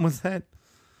 Am I done with that?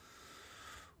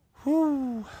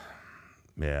 Whew.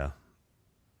 Yeah.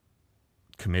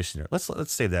 Commissioner.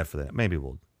 Let's save that for that. Maybe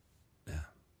we'll. Yeah.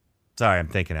 Sorry, I'm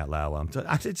thinking out loud.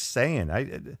 I'm just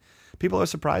saying. People are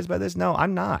surprised by this. No,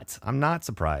 I'm not. I'm not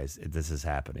surprised this is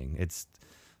happening. It's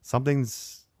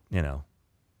something's.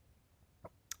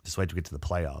 Just wait to get to the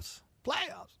playoffs.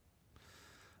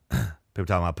 People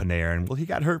talking about Panarin. Well, he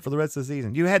got hurt for the rest of the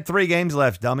season. You had 3 games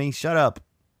left, dummy. Shut up.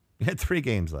 You had 3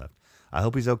 games left. I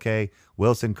hope he's okay.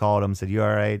 Wilson called him, said, you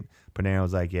all right? Panarin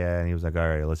was like, yeah. And he was like, all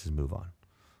right, let's just move on.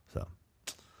 So,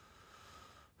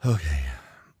 okay.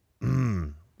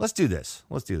 Let's do this.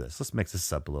 Let's mix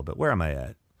this up a little bit. Where am I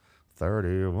at?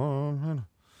 31.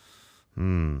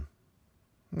 All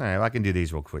right, I can do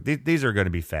these real quick. These are going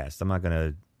to be fast. I'm not going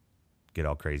to get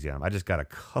all crazy on them. I just got a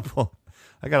couple.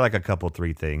 I got like a couple,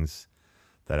 3 things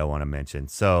that I want to mention.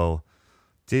 So,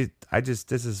 this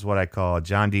is what I call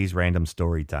John D's random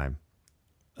story time.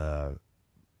 And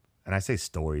I say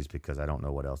stories because I don't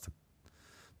know what else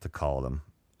to call them.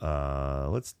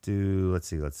 Let's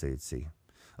see.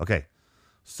 Okay.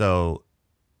 So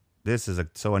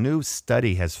a new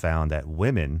study has found that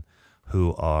women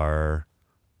who are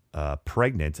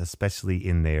pregnant, especially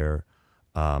in their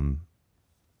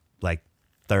like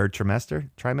third trimester.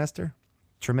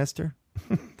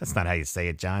 That's not how you say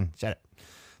it, John. Shut up.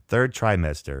 Third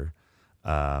trimester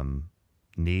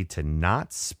need to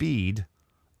not speed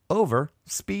over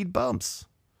speed bumps.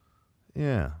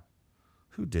 Yeah.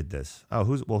 Who did this? Oh,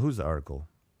 who's the article?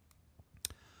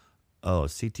 Oh,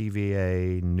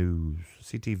 CTV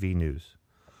News.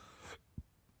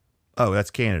 Oh, that's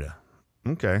Canada.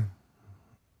 Okay.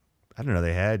 I didn't know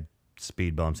they had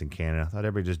speed bumps in Canada. I thought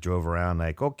everybody just drove around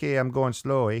like, okay, I'm going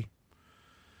slowy.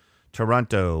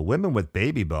 Toronto, women with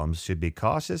baby bumps should be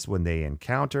cautious when they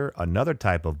encounter another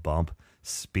type of bump,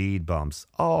 speed bumps.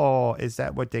 Oh, is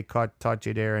that what they taught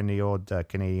you there in the old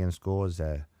Canadian schools?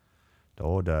 The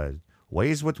old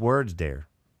ways with words there.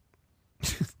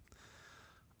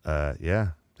 Yeah,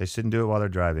 they shouldn't do it while they're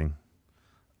driving.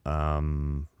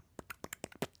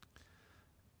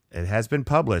 It has been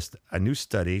published, a new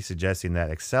study suggesting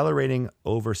that accelerating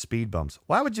over speed bumps.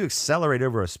 Why would you accelerate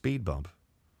over a speed bump?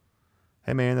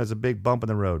 Hey, man, there's a big bump in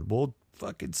the road. Well,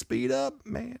 fucking speed up,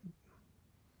 man.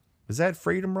 Is that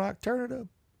Freedom Rock? Turn it up.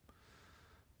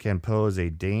 Can pose a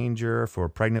danger for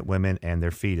pregnant women and their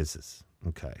fetuses.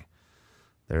 Okay.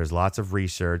 There's lots of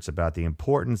research about the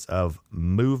importance of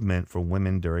movement for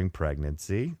women during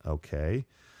pregnancy. Okay.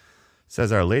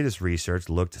 Says our latest research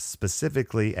looked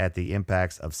specifically at the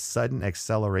impacts of sudden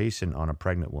acceleration on a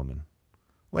pregnant woman.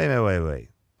 Wait. I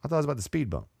thought it was about the speed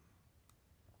bump.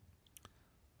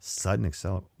 Sudden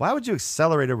acceleration. Why would you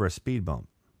accelerate over a speed bump?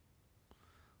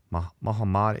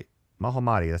 Mohammadi,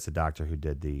 that's the doctor who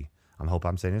did I hope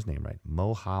I'm saying his name right.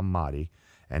 Mohammadi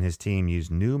and his team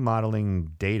used new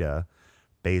modeling data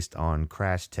based on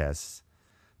crash tests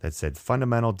that said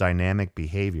fundamental dynamic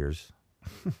behaviors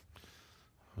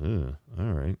all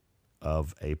right,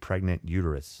 of a pregnant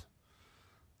uterus.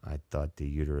 I thought the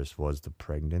uterus was the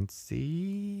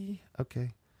pregnancy.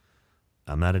 Okay.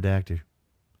 I'm not a doctor.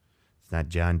 It's not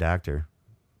John Doctor.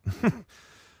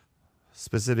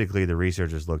 Specifically, the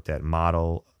researchers looked at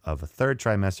model of a third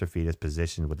trimester fetus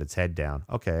positioned with its head down.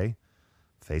 Okay.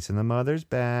 Facing the mother's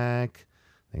back.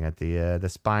 They got the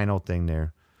spinal thing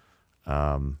there.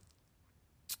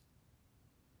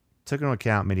 took into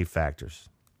account many factors.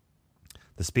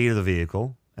 The speed of the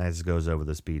vehicle as it goes over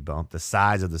the speed bump, the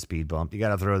size of the speed bump. You got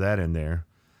to throw that in there.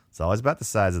 It's always about the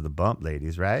size of the bump,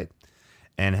 ladies, right?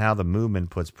 And how the movement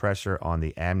puts pressure on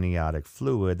the amniotic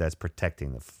fluid that's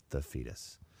protecting the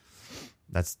fetus.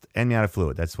 That's amniotic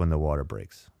fluid. That's when the water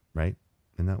breaks, right?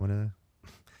 Isn't that what it is?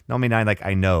 No, I mean,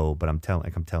 I know, but I'm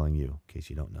telling you in case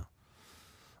you don't know.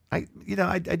 I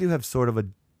do have sort of a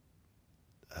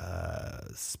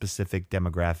specific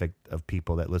demographic of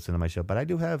people that listen to my show, but I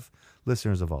do have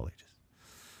listeners of all ages.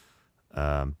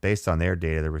 Based on their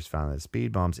data, there was found that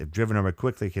speed bumps, if driven over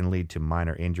quickly, can lead to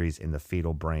minor injuries in the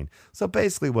fetal brain. So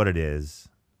basically what it is,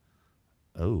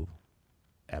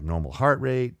 abnormal heart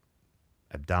rate,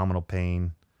 abdominal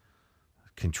pain,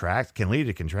 can lead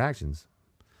to contractions.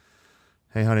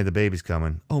 Hey, honey, the baby's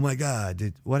coming. Oh, my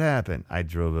God. What happened? I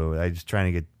drove over. I was trying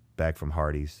to get back from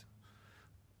Hardee's.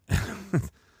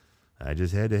 I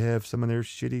just had to have some of their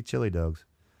shitty chili dogs.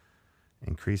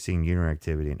 Increasing uterine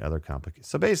activity and other complications.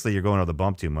 So basically, you're going over the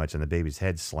bump too much and the baby's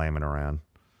head slamming around.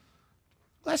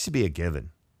 That should be a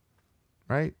given,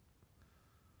 right?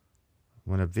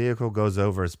 When a vehicle goes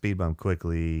over a speed bump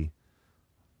quickly,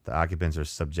 the occupants are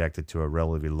subjected to a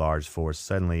relatively large force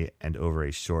suddenly and over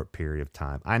a short period of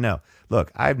time. I know.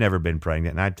 Look, I've never been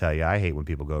pregnant, and I tell you, I hate when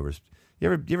people go over.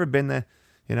 You ever been there?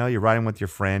 You're riding with your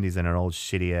friend. He's in an old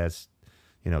shitty ass,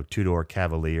 two-door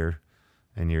Cavalier,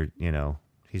 and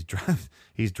he's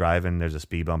driving. There's a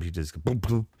speed bump. You just boom,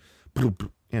 boom, boom,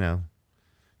 boom,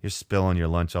 you're spilling your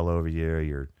lunch all over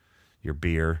you, your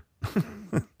beer,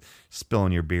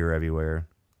 spilling your beer everywhere,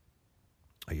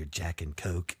 or your Jack and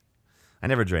Coke. I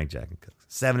never drank Jack and Coke.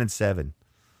 7 and 7.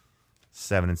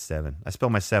 7 and 7. I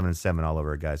spilled my 7 and 7 all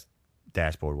over a guy's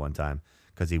dashboard one time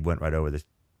because he went right over this.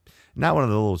 Not one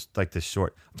of the little, like the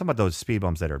short. I'm talking about those speed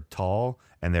bumps that are tall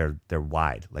and they're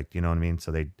wide. Like, you know what I mean?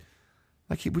 So we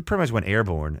pretty much went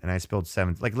airborne, and I spilled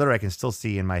 7. Like, literally, I can still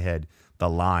see in my head the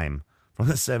lime from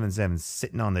the 7-7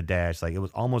 sitting on the dash. Like, it was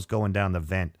almost going down the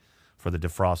vent for the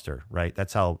defroster, right?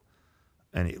 That's how.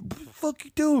 And what the fuck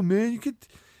you doing, man? You could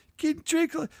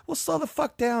drink. Well, slow the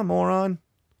fuck down, moron.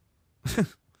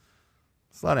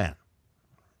 Slow down.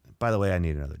 By the way, I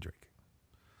need another drink.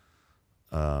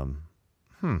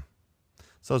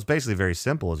 So it's basically very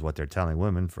simple is what they're telling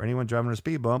women for anyone driving a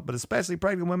speed bump, but especially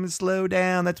pregnant women, slow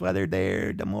down. That's why they're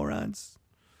there, the morons.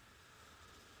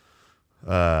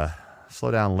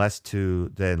 Slow down less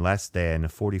than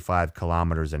 45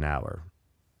 kilometers an hour.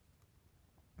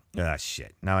 Ah,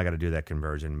 shit. Now I got to do that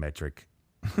conversion metric.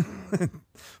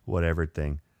 Whatever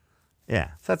thing.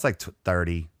 Yeah, so that's like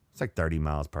 30. It's like 30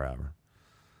 miles per hour,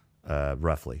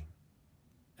 roughly.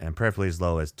 And preferably as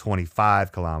low as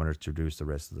 25 kilometers to reduce the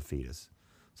risk of the fetus.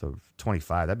 So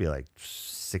 25, that'd be like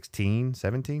 16,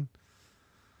 17.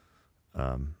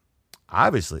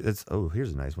 Obviously,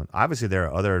 here's a nice one. Obviously, there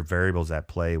are other variables at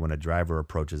play when a driver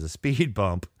approaches a speed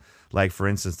bump. Like, for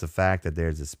instance, the fact that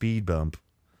there's a speed bump.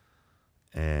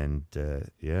 And,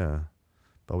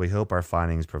 but we hope our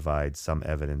findings provide some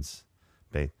evidence.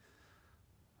 As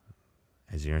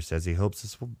Aaron says, he hopes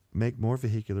this will make more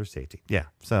vehicular safety. Yeah,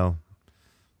 so,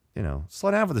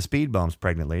 slow down for the speed bumps,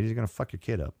 pregnant ladies. You're going to fuck your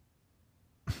kid up.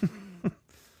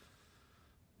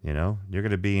 You're going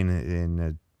to be in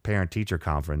a parent-teacher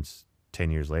conference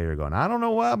 10 years later going, I don't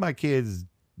know why my kid's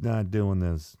not doing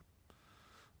this.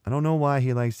 I don't know why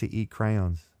he likes to eat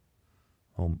crayons.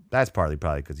 Well, that's probably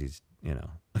because he's,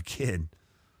 a kid.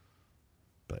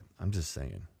 But I'm just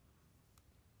saying.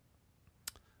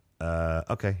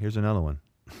 Okay, here's another one.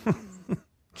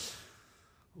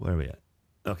 Where are we at?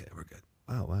 Okay, we're good.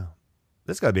 Oh, wow.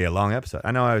 This is going to be a long episode.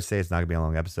 I know I always say it's not going to be a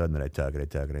long episode, and then I talk,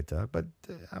 but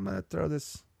I'm going to throw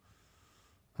this.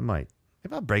 I might.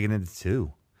 Maybe I'll break it into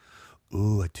 2.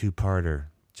 Ooh, a 2-parter.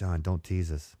 John, don't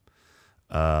tease us.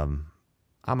 I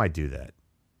might do that.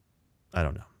 I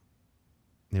don't know.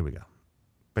 Here we go.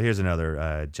 But here's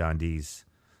another John D's,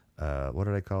 what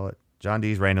did I call it? John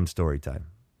D's Random Story Time.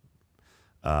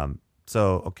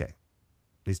 Okay.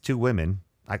 These 2 women,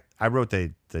 I wrote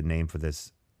the name for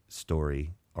this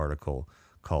story article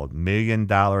called $1 Million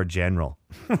General.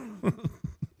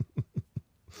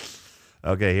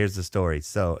 Okay, here's the story.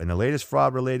 So, in the latest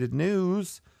fraud-related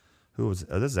news, this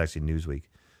is actually Newsweek.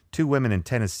 2 women in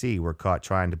Tennessee were caught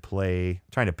trying to pay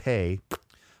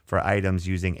for items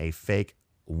using a fake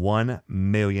 $1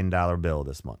 million bill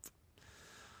this month.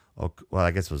 Well,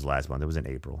 I guess it was last month. It was in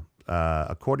April.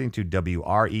 According to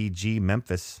WREG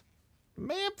Memphis,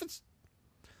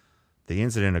 the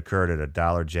incident occurred at a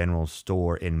Dollar General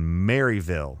store in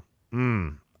Maryville.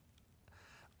 I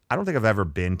don't think I've ever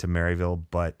been to Maryville,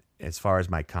 but as far as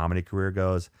my comedy career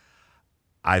goes,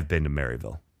 I've been to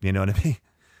Maryville. You know what I mean?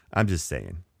 I'm just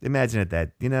saying. Imagine it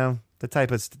that, the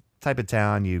type of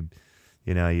town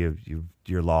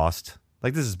you're lost.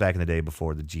 Like this is back in the day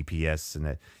before the GPS and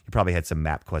that you probably had some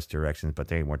MapQuest directions, but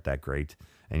they weren't that great.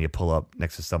 And you pull up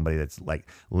next to somebody that's like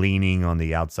leaning on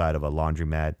the outside of a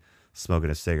laundromat, smoking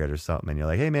a cigarette or something. And you're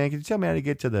like, hey man, can you tell me how to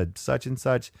get to the such and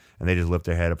such? And they just lift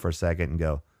their head up for a second and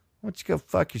go, why don't you go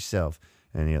fuck yourself?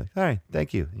 And you're like, all right,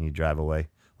 thank you. And you drive away.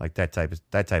 Like that type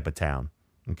of town.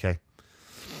 Okay.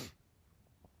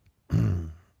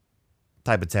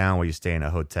 Type of town where you stay in a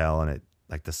hotel and it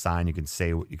like the sign you can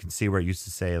see where it used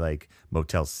to say like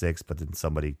Motel 6, but then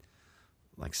somebody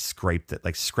like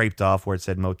scraped off where it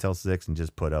said Motel 6 and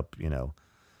just put up,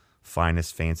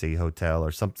 finest fancy hotel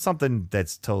or something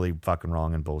that's totally fucking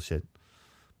wrong and bullshit.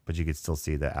 But you could still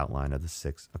see the outline of the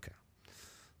 6. Okay.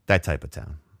 That type of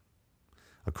town.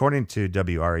 According to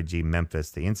WRAG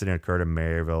Memphis, the incident occurred in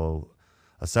Maryville,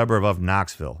 a suburb of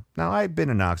Knoxville. Now, I've been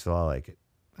to Knoxville. I like it.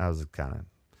 I was kind of...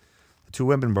 The two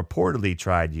women reportedly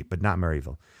tried, but not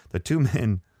Maryville. The two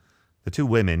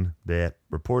women that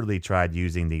reportedly tried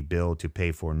using the bill to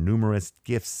pay for numerous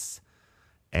gifts.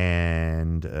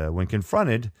 And when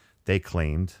confronted, they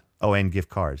claimed... Oh, and gift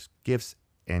cards. Gifts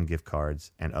and gift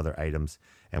cards and other items.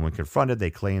 And when confronted,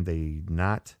 they claimed they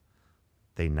not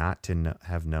to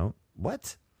have known...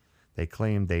 What? They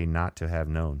claim they not to have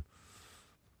known.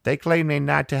 They claim they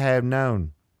not to have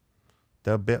known.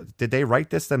 Did they write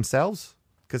this themselves?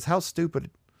 Because how stupid.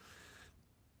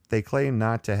 They claim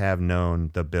not to have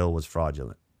known the bill was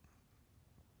fraudulent.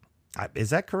 Is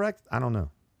that correct? I don't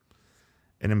know.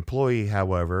 An employee,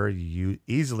 however, you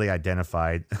easily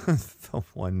identified the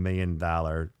 $1 million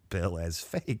bill as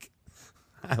fake.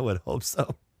 I would hope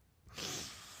so.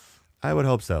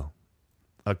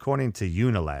 According to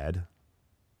Unilad,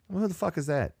 who the fuck is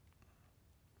that?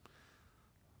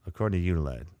 According to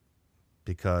Unilad,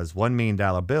 because $1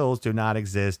 million bills do not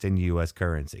exist in U.S.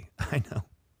 currency. I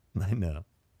know.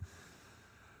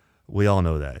 We all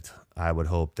know that. I would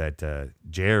hope that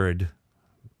Jared,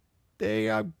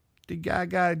 the guy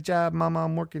got a job, mama,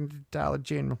 I'm working at Dollar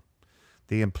General.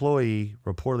 The employee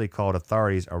reportedly called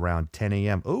authorities around 10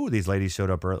 a.m. Ooh, these ladies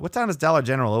showed up early. What time does Dollar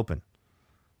General open?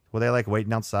 Were they like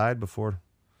waiting outside before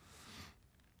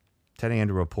 10 a.m.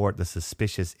 to report the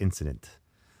suspicious incident?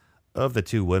 Of the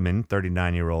two women,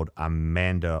 39-year-old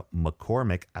Amanda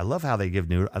McCormick. I love how they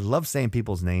give I love saying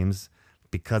people's names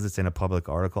because it's in a public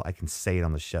article. I can say it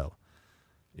on the show.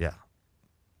 Yeah.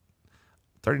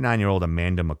 39-year-old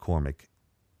Amanda McCormick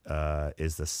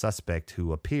is the suspect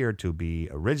who appeared to be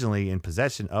originally in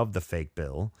possession of the fake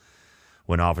bill.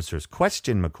 When officers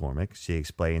questioned McCormick, she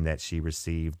explained that she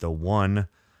received the $1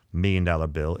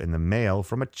 million bill in the mail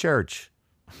from a church.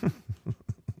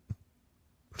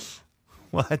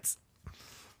 What?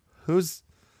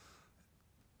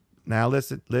 Now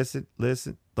listen.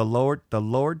 The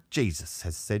Lord Jesus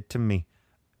has said to me,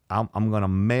 I'm going to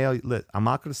mail you. I'm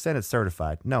not going to send it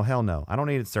certified. No, hell no. I don't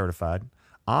need it certified.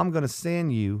 I'm going to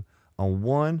send you a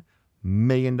 $1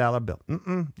 million bill.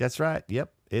 That's right.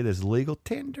 Yep. It is legal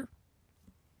tender.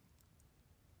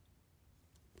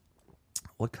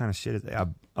 What kind of shit is that?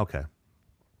 Okay.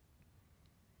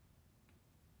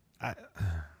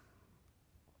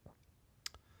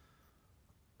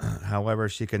 However,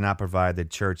 she could not provide the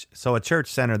church. So a church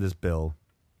sent her this bill.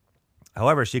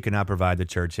 However, she could not provide the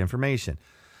church information.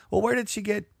 Well, where did she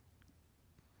get?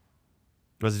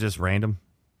 Was it just random?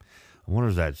 I wonder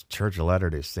if that's Church of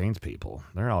Latter-day Saints people.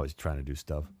 They're always trying to do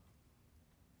stuff.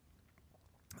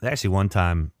 Actually, one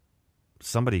time,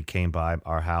 somebody came by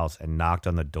our house and knocked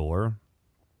on the door.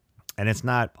 And it's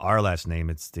not our last name.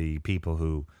 It's the people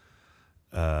who...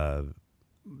 the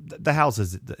house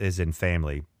is in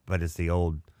family, but it's the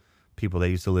old people that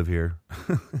used to live here.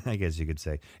 I guess you could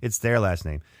say it's their last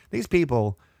name. These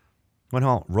people went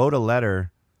home, wrote a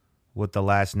letter with the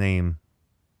last name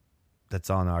that's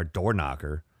on our door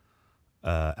knocker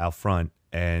out front,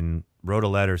 and wrote a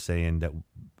letter saying that,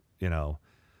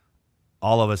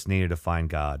 all of us needed to find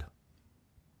God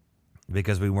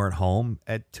because we weren't home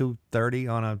at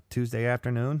 2:30 on a Tuesday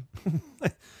afternoon.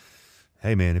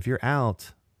 Hey man, if you're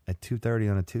out at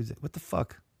 2:30 on a Tuesday, what the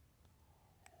fuck?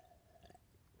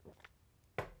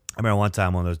 I remember one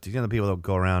time one of those, the people that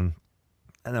go around,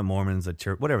 and the Mormons, the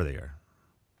church, whatever they are,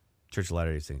 Church of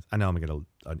Latter-day Saints. I know I'm going to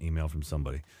get an email from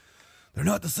somebody. They're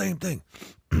not the same thing.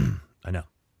 I know.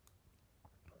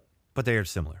 But they are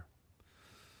similar.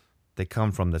 They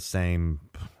come from the same,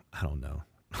 I don't know.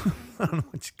 I don't know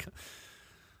what you...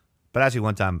 But actually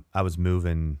one time I was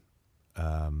moving,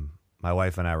 my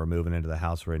wife and I were moving into the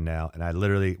house we're in now, and I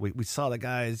literally, we saw the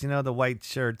guys, the white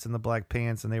shirts and the black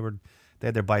pants, and they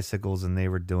had their bicycles, and they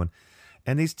were doing,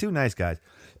 and these two nice guys,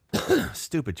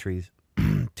 Stupid trees.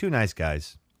 Two nice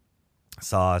guys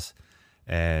saw us,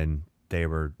 and they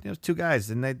were two guys,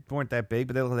 and they weren't that big,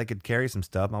 but they looked like they could carry some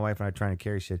stuff. My wife and I were trying to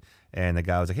carry shit, and the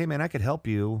guy was like, "Hey man, I could help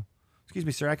you. Excuse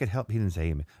me, sir, I could help." He didn't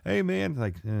say, "Hey man,"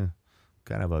 like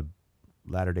kind of a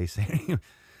Latter Day Saint,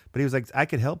 but he was like, "I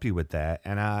could help you with that,"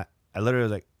 and I literally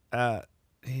was like,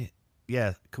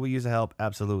 "Yeah, can we use the help?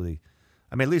 Absolutely."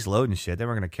 I mean, at least loading shit. They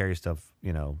weren't going to carry stuff,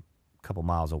 a couple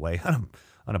miles away on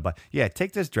a bike. Yeah,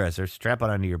 take this dresser, strap it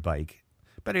onto your bike.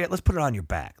 Better yet, let's put it on your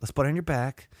back. Let's put it on your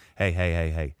back.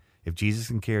 Hey. If Jesus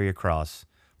can carry a cross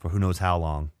for who knows how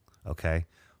long, okay,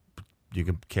 you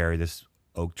can carry this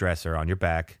oak dresser on your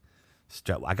back.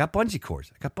 I got bungee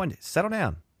cords. Settle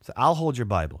down. So I'll hold your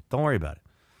Bible. Don't worry about it.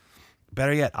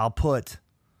 Better yet, I'll put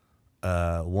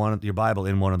your Bible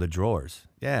in one of the drawers.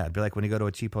 Yeah, it'd be like when you go to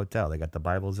a cheap hotel. They got the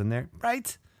Bibles in there,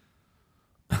 right?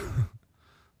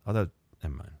 Although,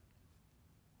 never mind.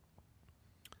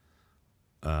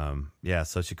 Yeah,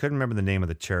 so she couldn't remember the name of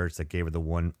the church that gave her the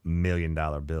 $1 million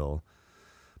bill.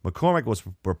 McCormick was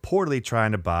reportedly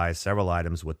trying to buy several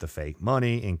items with the fake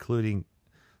money, including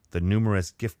the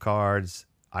numerous gift cards,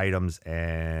 items,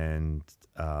 and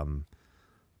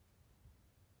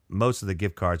most of the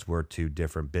gift cards were to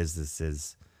different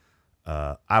businesses.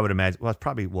 I would imagine, well, it's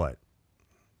probably what?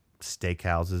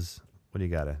 Steakhouses? What do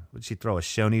you got? Would she throw a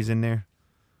Shoney's in there?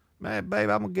 Man, babe,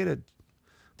 I'm going to get it.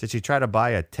 Did she try to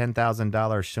buy a $10,000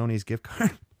 Shoney's gift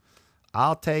card?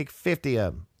 I'll take 50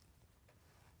 of them.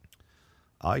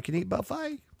 All you can eat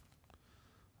buffet.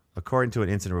 According to an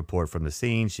incident report from the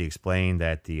scene, she explained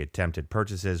that the attempted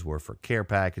purchases were for care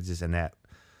packages and they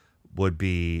would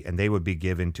be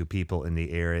given to people in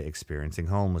the area experiencing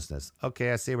homelessness.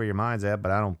 Okay, I see where your mind's at,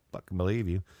 but I don't fucking believe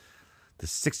you. The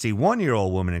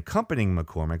 61-year-old woman accompanying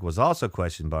McCormick was also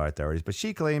questioned by authorities, but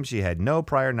she claimed she had no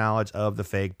prior knowledge of the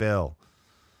fake bill.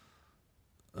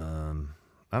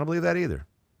 I don't believe that either.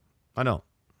 I don't.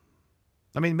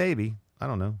 I mean, maybe. I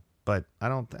don't know. But I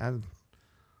don't.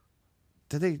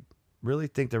 Did they really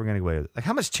think they were going to get away with it? Like,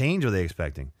 how much change were they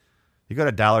expecting? You go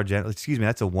to Dollar General. Excuse me,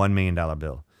 that's a $1 million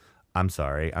bill. I'm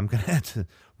sorry. I'm going to have to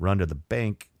run to the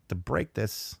bank to break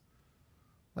this.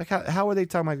 Like, how are they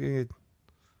talking about?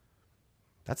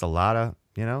 That's a lot of,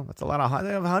 that's a lot of,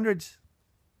 they have hundreds.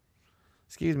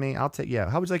 Excuse me, I'll take, yeah.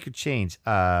 How would you like your change?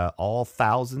 All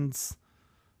thousands.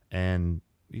 And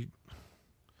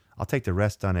I'll take the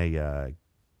rest on a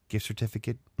gift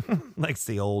certificate. Like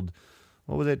the old,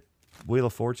 what was it? Wheel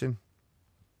of Fortune.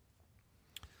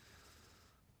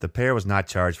 The pair was not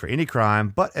charged for any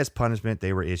crime, but as punishment,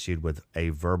 they were issued with a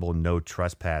verbal no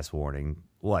trespass warning.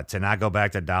 What, to not go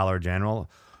back to Dollar General?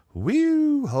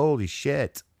 Woo, holy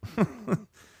shit.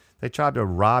 They tried to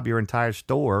rob your entire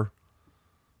store.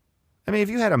 I mean, if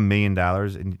you had $1 million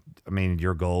and,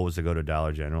 your goal was to go to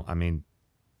Dollar General,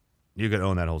 you could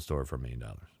own that whole store for $1 million.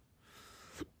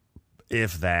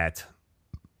 If that,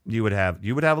 you would have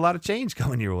a lot of change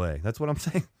coming your way. That's what I'm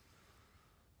saying.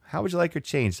 How would you like your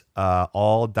change?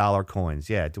 All dollar coins.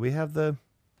 Yeah. Do you have the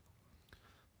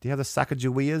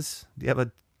Sacagaweas? Do you have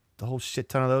the whole shit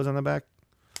ton of those on the back?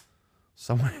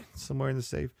 Somewhere in the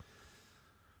safe.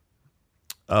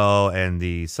 Oh, and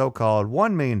the so-called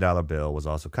 $1 million bill was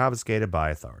also confiscated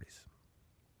by authorities.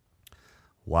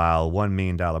 While $1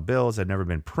 million bills had never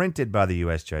been printed by the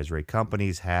U.S. Treasury,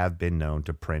 companies have been known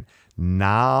to print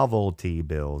novelty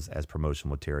bills as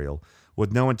promotional material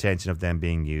with no intention of them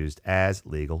being used as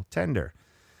legal tender.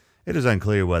 It is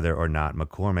unclear whether or not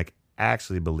McCormick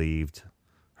actually believed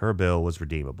her bill was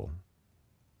redeemable.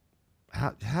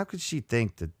 How could she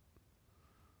think that?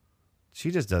 She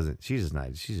just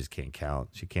can't count.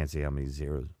 She can't see how many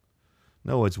zeros.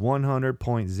 No, it's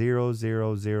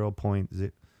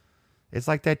 100.000. It's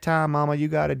like that time, Mama, you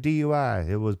got a DUI.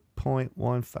 It was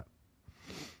 0.15.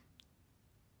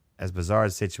 As bizarre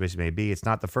as the situation may be, it's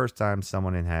not the first time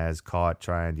someone has caught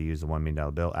trying to use the $1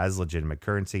 million bill as legitimate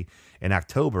currency. In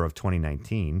October of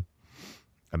 2019,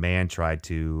 a man tried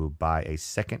to buy a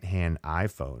secondhand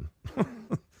iPhone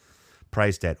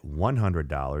priced at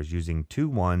 $100 using 2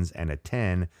 ones and a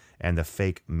 10 and the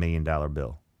fake $1 million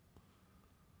bill.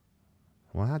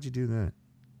 Well, how'd you do that?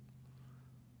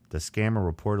 The scammer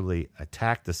reportedly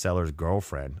attacked the seller's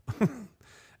girlfriend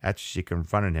after she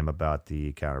confronted him about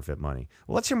the counterfeit money.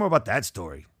 Well, let's hear more about that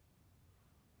story.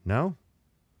 No?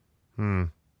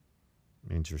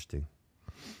 Interesting.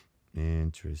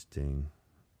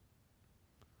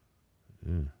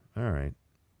 All right.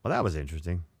 Well, that was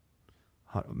interesting.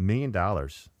 $1 million. How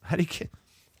do you get?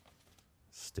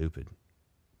 Stupid.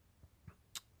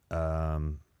 Yeah,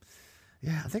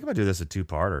 I think I'm gonna do this a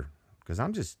 2-parter because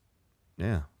I'm just,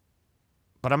 yeah.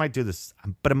 But I might do this.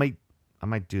 But I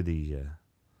might do the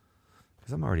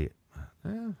Because I'm already,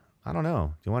 I don't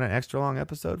know. Do you want an extra long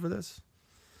episode for this?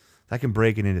 I can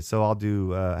break it into. So I'll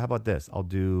do, how about this? I'll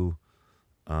do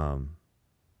 32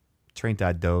 and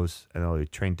I'll do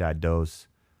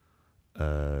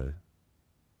 32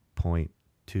 point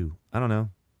 2. I don't know.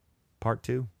 Part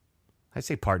 2? I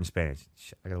say part in Spanish.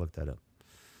 I got to look that up.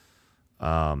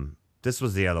 This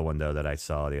was the other one, though, that I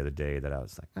saw the other day that I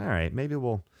was like, all right, maybe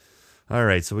we'll. All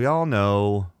right, so we all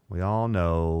know,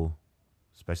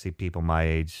 especially people my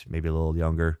age, maybe a little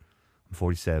younger. I'm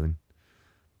 47,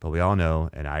 but we all know,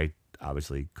 and I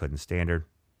obviously couldn't stand her.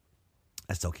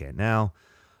 I still can't now.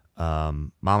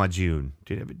 Mama June.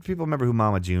 Do people remember who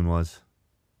Mama June was?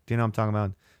 Do you know what I'm talking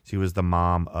about? She was the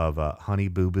mom of Honey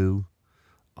Boo Boo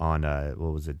on,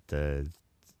 what was it,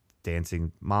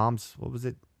 Dancing Moms? What was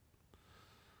it?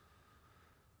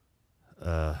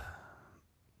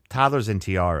 Toddlers and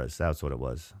Tiaras. That's what it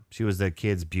was. She was the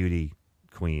kids' beauty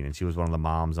queen, and she was one of the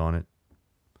moms on it.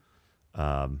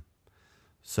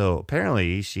 So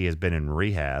apparently she has been in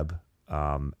rehab,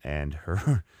 and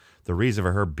the reason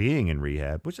for her being in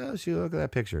rehab, which she look at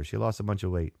that picture, she lost a bunch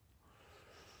of weight.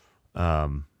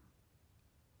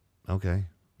 Okay,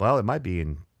 well it might be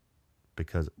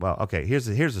because here's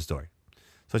the story.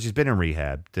 So she's been in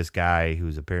rehab. This guy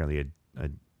who's apparently a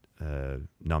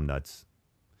numbnuts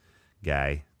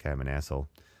guy, kind of an asshole.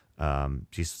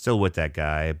 She's still with that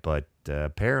guy, but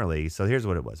apparently, so here's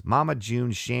what it was. Mama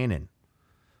June Shannon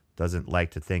doesn't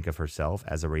like to think of herself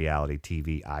as a reality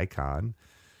TV icon.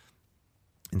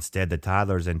 Instead, the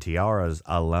Toddlers and Tiaras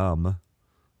alum.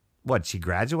 What, she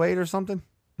graduated or something?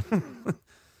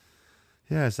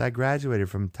 Yes, I graduated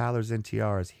from Toddlers and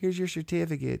Tiaras. Here's your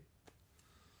certificate.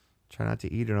 Try not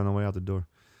to eat it on the way out the door.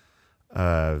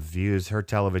 Views her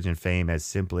television fame as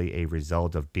simply a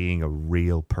result of being a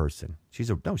real person. She's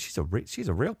a real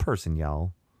person,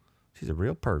 y'all. She's a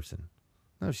real person.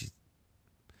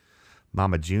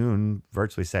 Mama June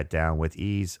virtually sat down with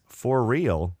ease for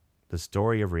real. The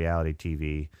story of reality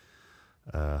TV,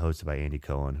 hosted by Andy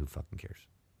Cohen. Who fucking cares?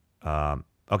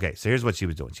 Okay, so here's what she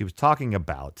was doing. She was talking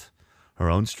about her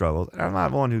own struggles. I'm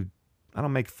not one who, I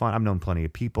don't make fun. I've known plenty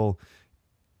of people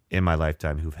in my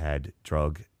lifetime who've had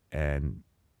drug and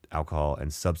alcohol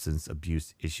and substance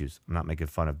abuse issues. I'm not making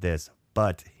fun of this,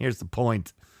 but here's the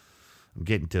point. I'm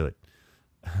getting to it.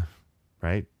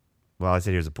 Right? Well, I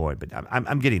said here's the point, but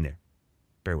I'm getting there.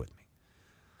 Bear with me.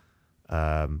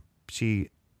 She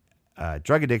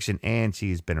drug addiction, and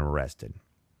she's been arrested.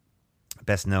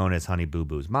 Best known as Honey Boo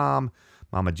Boo's mom,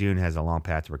 Mama June has a long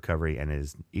path to recovery and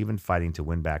is even fighting to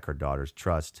win back her daughter's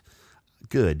trust.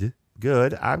 Good.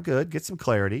 I'm good. Get some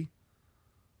clarity.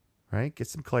 Right? Get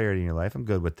some clarity in your life. I'm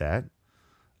good with that.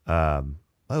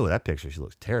 That picture, she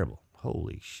looks terrible.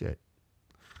 Holy shit.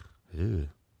 Ew.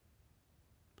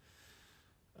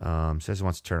 Says she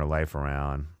wants to turn her life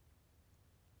around.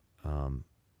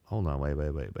 Hold on. Wait.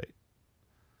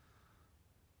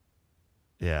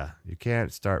 Yeah, you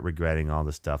can't start regretting all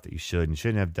the stuff that you shouldn't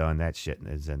have done. That shit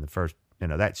is in the first,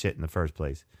 that shit in the first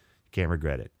place. You can't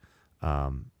regret it.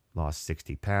 Lost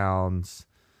 60 pounds.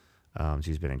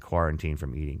 She's been in quarantine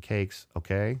from eating cakes.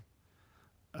 Okay.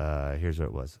 Here's what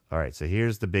it was. All right. So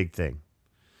here's the big thing.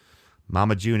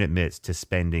 Mama June admits to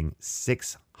spending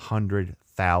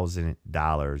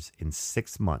 $600,000 in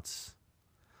 6 months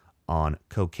on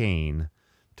cocaine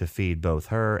to feed both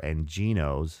her and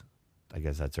Gino's, I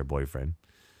guess that's her boyfriend,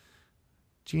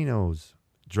 Gino's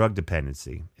drug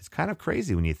dependency. It's kind of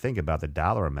crazy when you think about the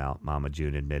dollar amount, Mama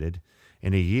June admitted.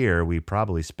 In a year, we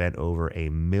probably spent over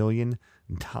 $1 million.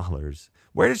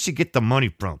 Where did she get the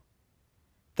money from?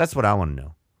 That's what I want to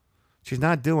know. She's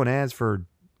not doing ads for,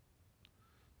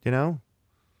 she's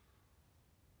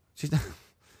not.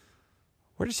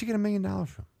 Where did she get $1 million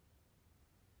from?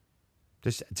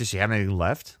 Does she have anything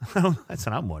left? That's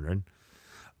what I'm wondering.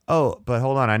 Oh, but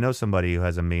hold on. I know somebody who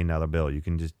has $1 million bill. You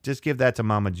can just give that to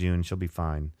Mama June. She'll be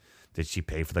fine. Did she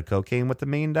pay for the cocaine with the $1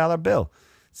 million bill?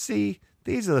 See,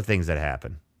 these are the things that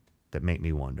happen that make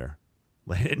me wonder.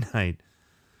 Late at night.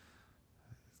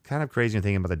 It's kind of crazy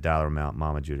thinking about the dollar amount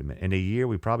Mama June admitted. In a year,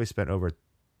 we probably spent over $1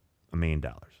 million.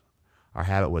 Our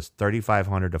habit was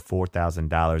 $3,500 to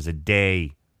 $4,000 a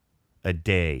day. A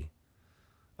day.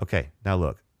 Okay, now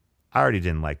look. I already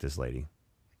didn't like this lady.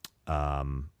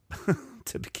 To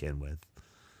begin with.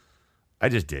 I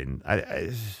just didn't.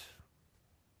 I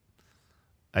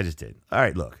just didn't. All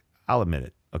right, look, I'll admit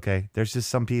it, okay? There's just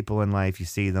some people in life, you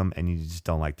see them, and you just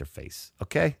don't like their face,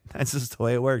 okay? That's just the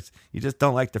way it works. You just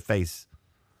don't like their face,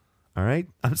 all right?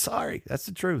 I'm sorry. That's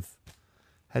the truth.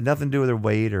 Had nothing to do with her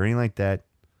weight or anything like that.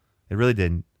 It really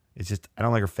didn't. It's just, I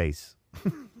don't like her face.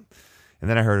 And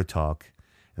then I heard her talk,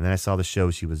 and then I saw the show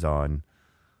she was on.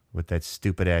 with that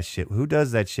stupid ass shit. Who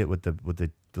does that shit with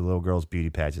the little girls' beauty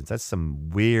pageants? That's some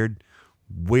weird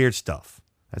stuff.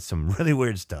 That's some really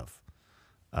weird stuff.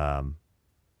 I'm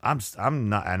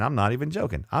not even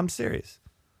joking. I'm serious.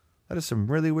 That is some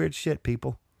really weird shit,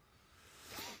 people.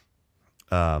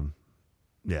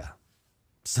 Yeah.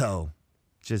 So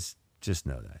just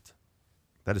know that.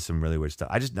 That is some really weird stuff.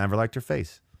 I just never liked her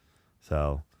face.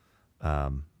 So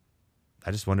I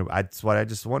just wonder. That's what I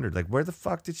just wondered. Like, where the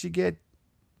fuck did she get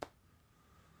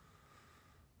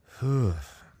 $1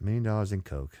 million in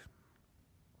coke?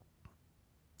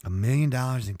 $1 million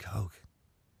in coke.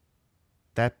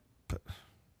 That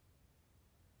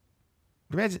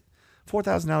imagine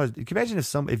 $4,000. Can you imagine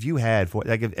if you had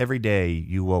if every day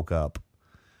you woke up,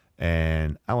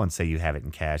 and I wouldn't say you have it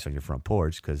in cash on your front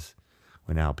porch because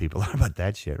we know how people are about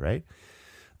that shit, right?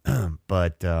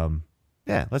 But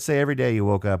yeah, let's say every day you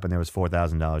woke up and there was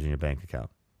 $4,000 in your bank account,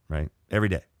 right? Every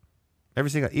day, every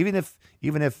single, even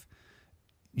if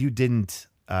you didn't,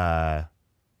 it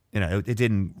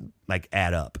didn't like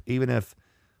add up. Even if,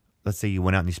 let's say you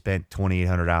went out and you spent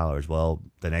 $2,800, well,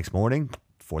 the next morning,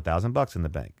 $4,000 in the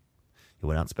bank. You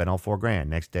went out and spent all $4,000.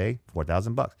 Next day,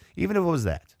 $4,000. Even if it was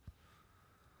that,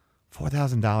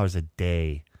 $4,000 a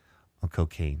day on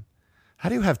cocaine. How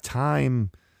do you have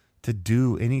time to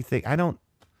do anything?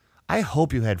 I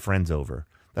hope you had friends over.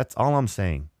 That's all I'm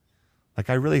saying. Like,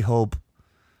 I really hope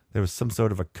there was some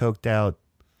sort of a coked out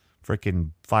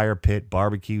freaking fire pit,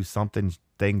 barbecue, something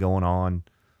thing going on.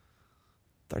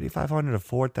 3,500 to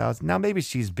 4,000. Now, maybe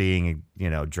she's being,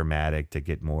 dramatic to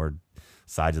get more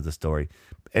sides of the story.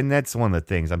 And that's one of the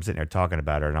things I'm sitting there talking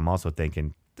about her. And I'm also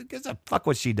thinking, gives a fuck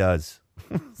what she does.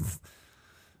 It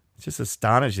just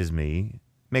astonishes me.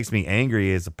 Makes me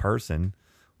angry as a person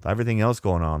with everything else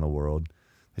going on in the world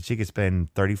that she could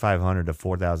spend $3,500 to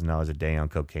 $4,000 a day on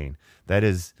cocaine. That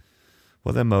is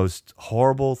one of the most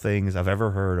horrible things I've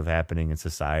ever heard of happening in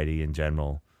society in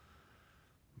general.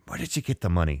 Where did she get the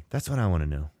money? That's what I want to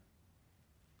know.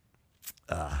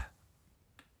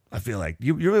 I feel like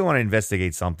you really want to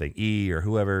investigate something. E or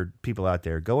whoever, people out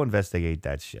there, go investigate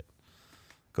that shit.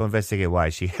 Go investigate why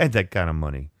she had that kind of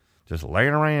money. Just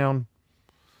laying around.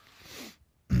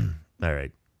 All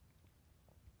right.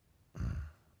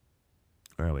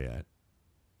 Where are we at?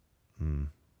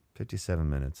 57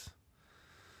 minutes.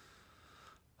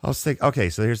 I'll think. Okay,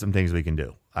 so here's some things we can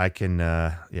do. I can,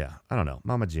 I don't know.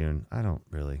 Mama June, I don't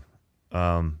really.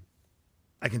 I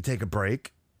can take a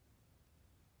break.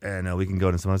 And we can go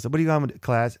into some other stuff. What are you going with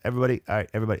class? Everybody, all right,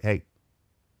 everybody. Hey,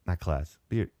 not class.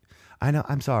 I know.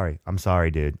 I'm sorry. I'm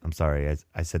sorry, dude. I'm sorry.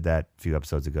 I said that a few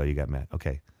episodes ago. You got mad.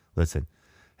 Okay, listen.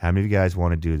 How many of you guys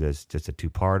want to do this? Just a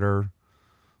two-parter,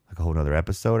 like a whole other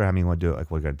episode, or how many want to do it?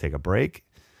 Like we're going to take a break,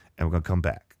 and we're going to come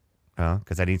back,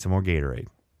 because I need some more Gatorade.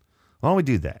 Why don't we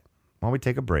do that? Why don't we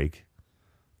take a break?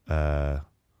 I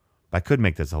could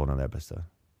make this a whole other episode.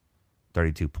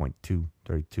 32.2,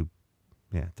 32.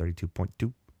 Yeah, 32.2.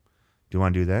 Do you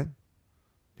want to do that?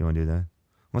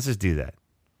 Let's just do that.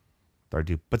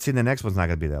 32. But see, the next one's not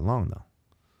going to be that long, though.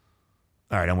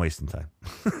 All right, I'm wasting time.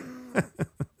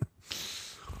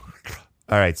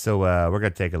 All right, so we're going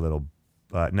to take a little...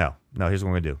 No, here's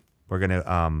what we're going to do. We're going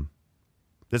to...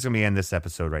 this is going to be end this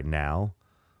episode right now,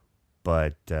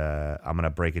 but I'm going to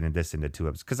break into two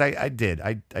episodes. Because I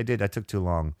took too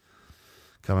long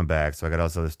coming back, so I got all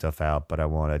this other stuff out, but I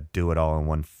want to do it all in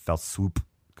one fell swoop.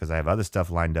 Because I have other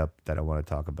stuff lined up that I want to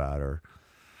talk about or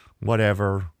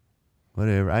whatever.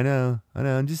 I know.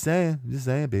 I'm just saying,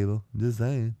 people. I'm just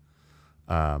saying.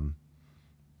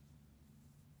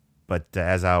 But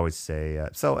as I always say,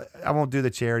 so I won't do the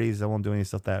charities. I won't do any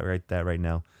stuff that right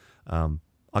now. I'll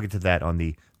get to that on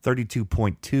the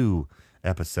 32.2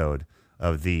 episode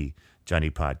of the Johnny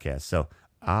Podcast. So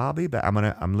I'll be back. I'm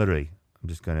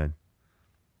just gonna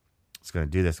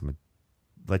do this. I'm gonna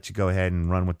let you go ahead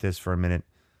and run with this for a minute.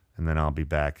 And then I'll be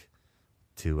back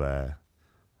to, I'll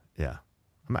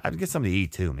get something to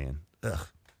eat too, man. Ugh.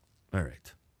 All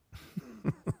right.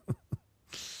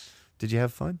 Did you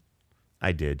have fun?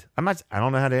 I did. I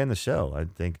don't know how to end the show. I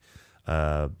think,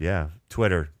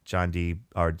 Twitter, John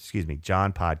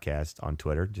Podcast on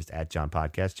Twitter, just at John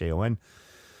Podcast, JON.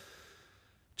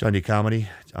 John D Comedy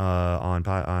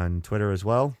on Twitter as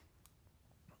well.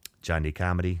 John D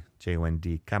Comedy,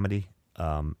 JOND Comedy.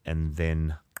 And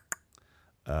then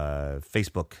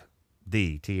Facebook,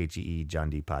 the THEE John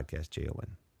D Podcast,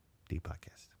 JON D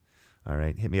Podcast. All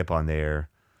right, hit me up on there.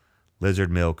 Lizard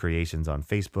Mill Creations on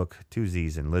Facebook, 2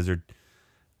 Z's and Lizard.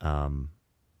 And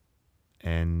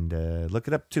look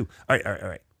it up too. All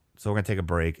right. So we're gonna take a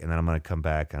break, and then I'm gonna come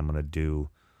back and I'm gonna do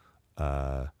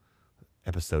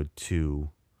episode 2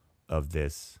 of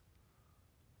this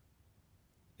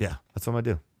Yeah, that's what I'm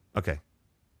gonna do. Okay.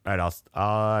 All right.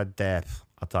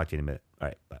 I'll talk to you in a minute. All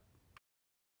right. Bye.